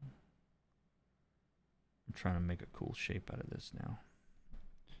I'm trying to make a cool shape out of this now.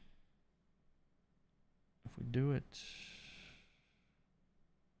 If we do it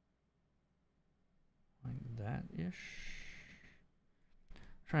like that-ish.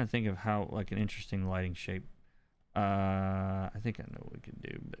 I'm trying to think of how, like, an interesting lighting shape. I think I know what we could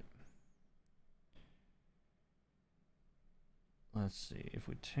do, but let's see. If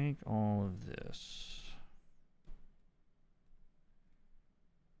we take all of this,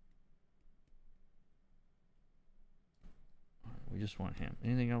 we just want him.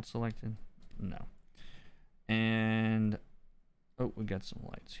 Anything else selected? No. And oh, we got some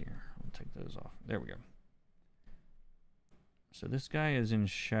lights here. I'll take those off. There we go. So this guy is in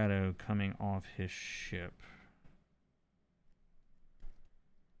shadow coming off his ship.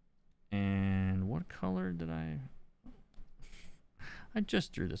 And what color did I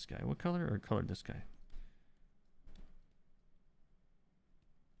just drew this guy. What color, or colored this guy?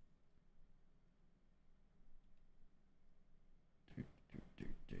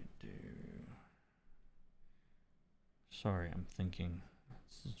 Sorry, I'm thinking.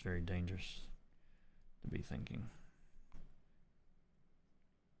 This is very dangerous to be thinking.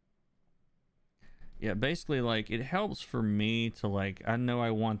 Yeah, basically, like, it helps for me to, like, I know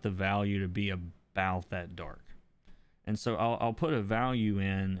I want the value to be about that dark. And so I'll put a value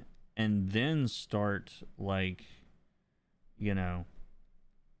in and then start, like, you know,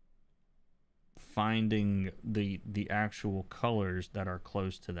 finding the actual colors that are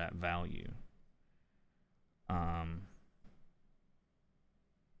close to that value.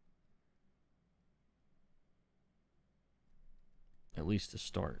 At least to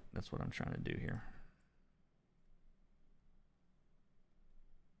start. That's what I'm trying to do here.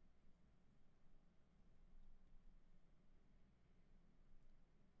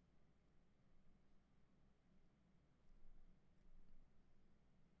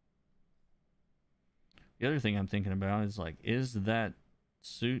 The other thing I'm thinking about is, like, is that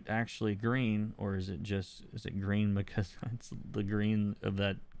suit actually green, or is it green because it's the green of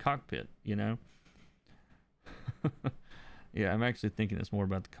that cockpit, you know? Yeah, I'm actually thinking it's more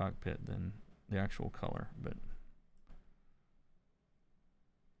about the cockpit than the actual color, but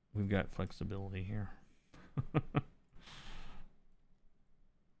we've got flexibility here.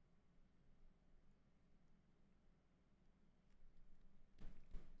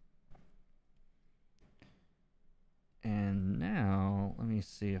 And now, let me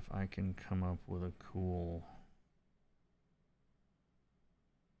see if I can come up with a cool...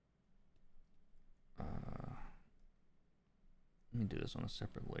 let me do this on a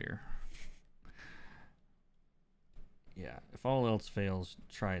separate layer. Yeah, if all else fails,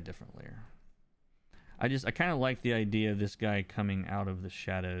 try a different layer. I kind of like the idea of this guy coming out of the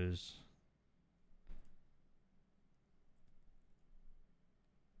shadows.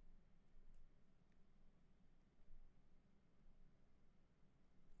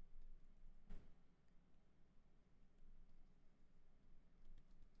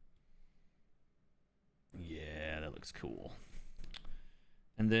 Yeah, that looks cool.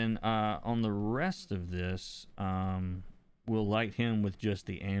 And then on the rest of this, we'll light him with just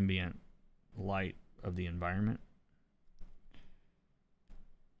the ambient light of the environment.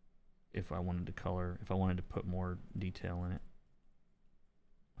 If I wanted to put more detail in it,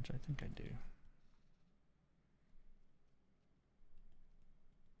 which I think I do.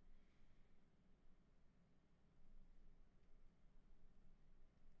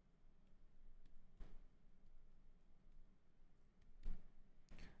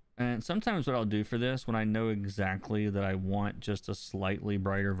 And sometimes what I'll do for this, when I know exactly that I want just a slightly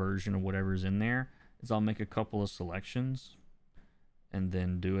brighter version of whatever's in there, is I'll make a couple of selections and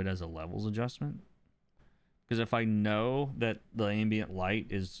then do it as a levels adjustment. Because if I know that the ambient light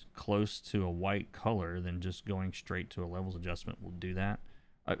is close to a white color, then just going straight to a levels adjustment will do that.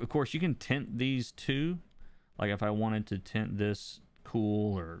 Of course, you can tint these too. Like if I wanted to tint this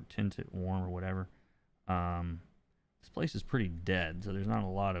cool or tint it warm or whatever. This place is pretty dead, so there's not a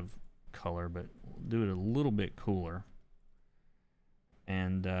lot of color, but we'll do it a little bit cooler.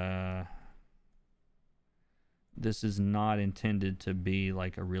 And this is not intended to be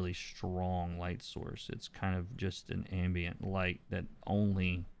like a really strong light source. It's kind of just an ambient light that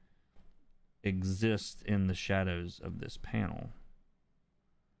only exists in the shadows of this panel.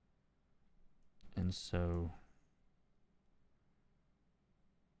 And so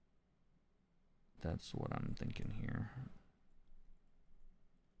that's what I'm thinking here.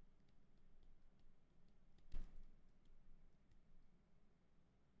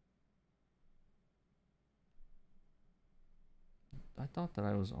 I thought that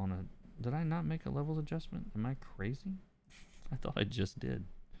I was on a... Did I not make a levels adjustment? Am I crazy? I thought I just did.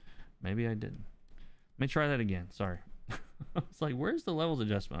 Maybe I didn't. Let me try that again. Sorry. It's like, where's the levels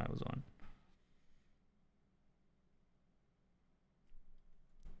adjustment I was on?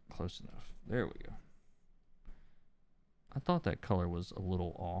 Close enough. There we go. I thought that color was a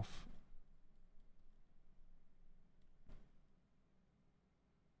little off.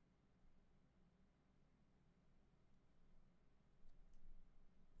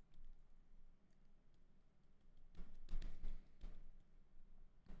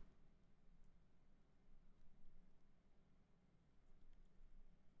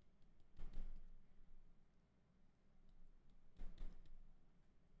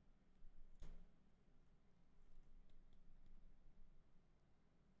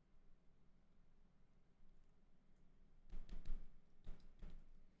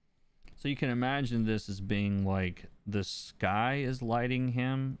 So you can imagine this as being like the sky is lighting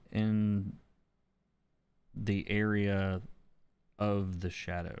him in the area of the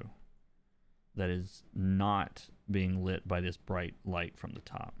shadow that is not being lit by this bright light from the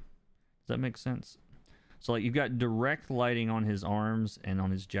top. Does that make sense? So like you've got direct lighting on his arms and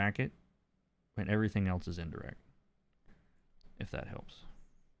on his jacket, and everything else is indirect, if that helps.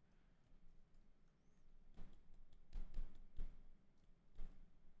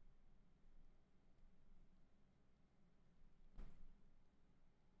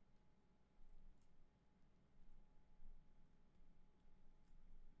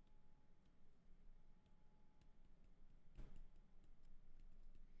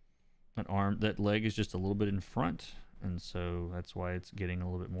 that leg is just a little bit in front, and so that's why it's getting a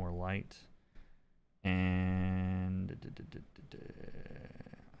little bit more light. And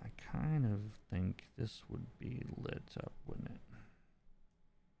I kind of think this would be lit up, wouldn't it?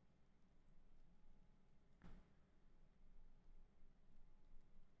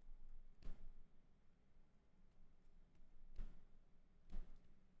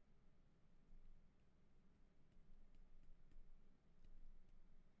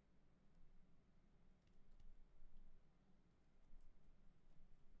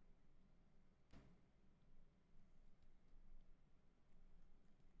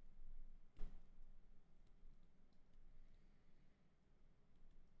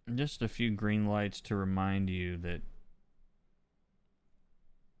 Just a few green lights to remind you that,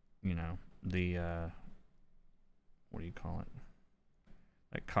 you know, the what do you call it?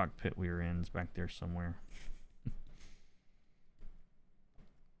 That cockpit we were in is back there somewhere.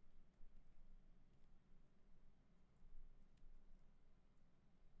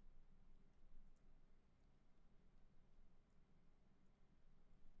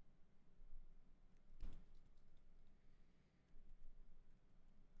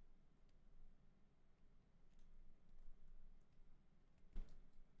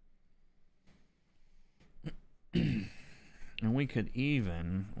 And we could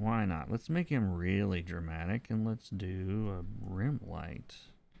even, why not? Let's make him really dramatic and let's do a rim light.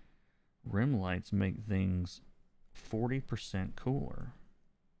 Rim lights make things 40% cooler.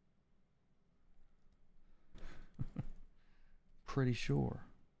 Pretty sure.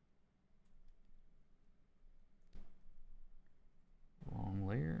 Wrong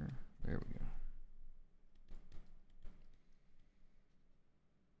layer. There we go.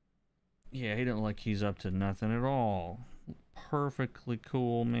 Yeah, he don't look like he's up to nothing at all. Perfectly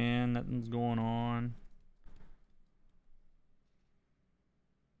cool, man. Nothing's going on.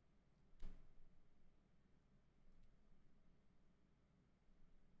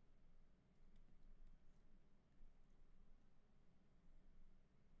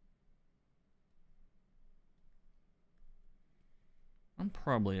 I'm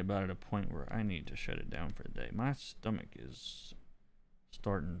probably about at a point where I need to shut it down for the day. My stomach is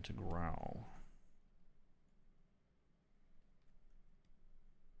starting to growl.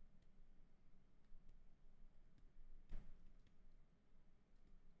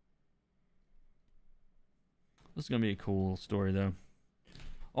 This is going to be a cool story, though.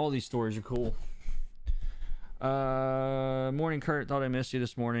 All these stories are cool. Morning, Kurt. Thought I missed you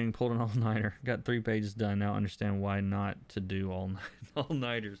this morning. Pulled an all-nighter. Got 3 pages done. Now understand why not to do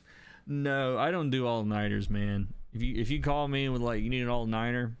all-nighters. No, I don't do all-nighters, man. If you call me with, like, you need an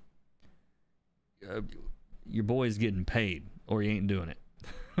all-nighter, your boy's getting paid, or you ain't doing it.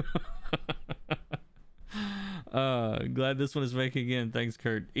 Glad this one is making again. Thanks,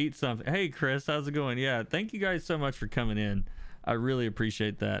 Kurt. Eat something. Hey, Chris, how's it going? Yeah, thank you guys so much for coming in. I really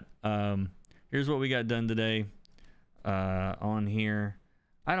appreciate that. Here's what we got done today on here.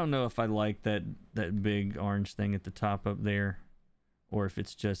 I don't know if I like that big orange thing at the top up there, or if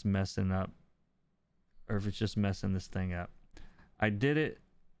it's just messing up, or if it's just messing this thing up. I did it,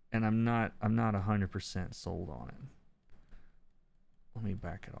 and I'm not 100% sold on it. Let me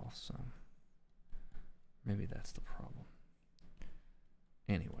back it off some. Maybe that's the problem.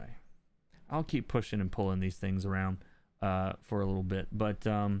 Anyway, I'll keep pushing and pulling these things around for a little bit. But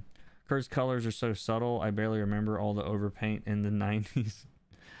Kurt's colors are so subtle, I barely remember all the overpaint in the 90s.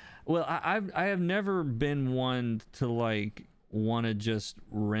 Well, I have never been one to, like, want to just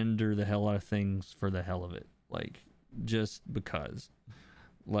render the hell out of things for the hell of it. Like, just because.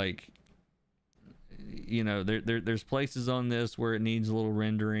 Like, you know, there's places on this where it needs a little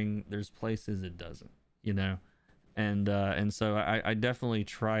rendering. There's places it doesn't. You know, and so I definitely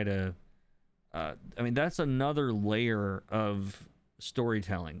try to. I mean, that's another layer of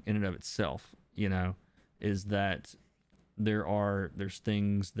storytelling in and of itself. You know, is that there's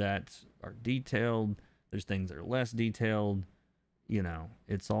things that are detailed. There's things that are less detailed. You know,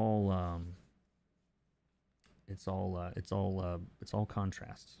 it's all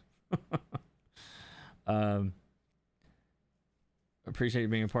contrasts. Appreciate you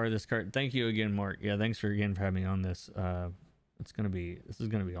being a part of this, Kurt. Thank you again, Mark. Yeah, thanks for having me on this. This is gonna be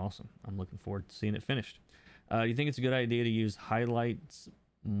awesome. I'm looking forward to seeing it finished. Do you think it's a good idea to use highlights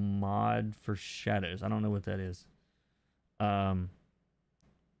mod for shadows? I don't know what that is. Yeah,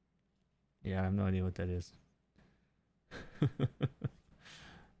 I have no idea what that is.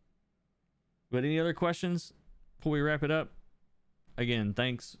 But any other questions before we wrap it up? Again,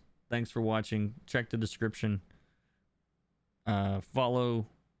 thanks for watching. Check the description. Follow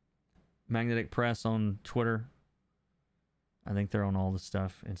Magnetic Press on Twitter. I think they're on all the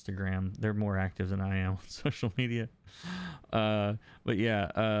stuff. Instagram. They're more active than I am on social media. But yeah,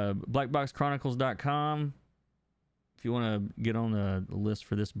 blackboxchronicles.com. If you want to get on the list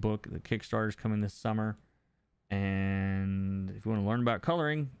for this book, the Kickstarter's coming this summer. And if you want to learn about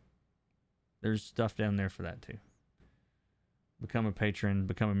coloring, there's stuff down there for that too. Become a patron,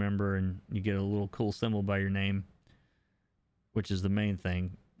 become a member, and you get a little cool symbol by your name, which is the main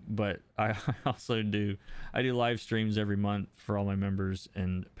thing. But I also do live streams every month for all my members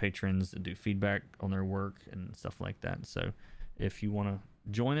and patrons that do feedback on their work and stuff like that. So if you want to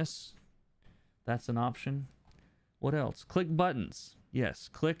join us, that's an option. What else? Click buttons. Yes,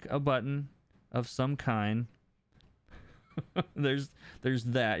 click a button of some kind. there's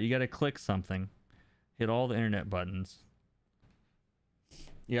that. You got to click something. Hit all the internet buttons.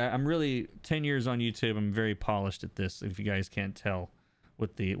 Yeah, I'm really 10 years on YouTube. I'm very polished at this. If you guys can't tell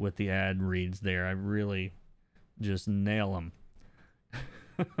with the ad reads there, I really just nail them.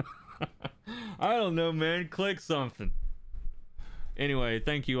 I don't know, man. Click something. Anyway,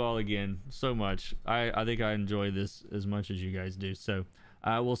 thank you all again so much. I think I enjoy this as much as you guys do. So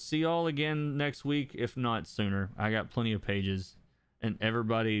we'll see you all again next week, if not sooner. I got plenty of pages, and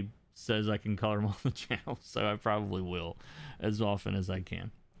everybody says I can color them on the channel, so I probably will as often as I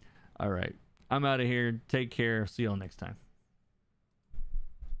can. All right, I'm out of here. Take care. See y'all next time.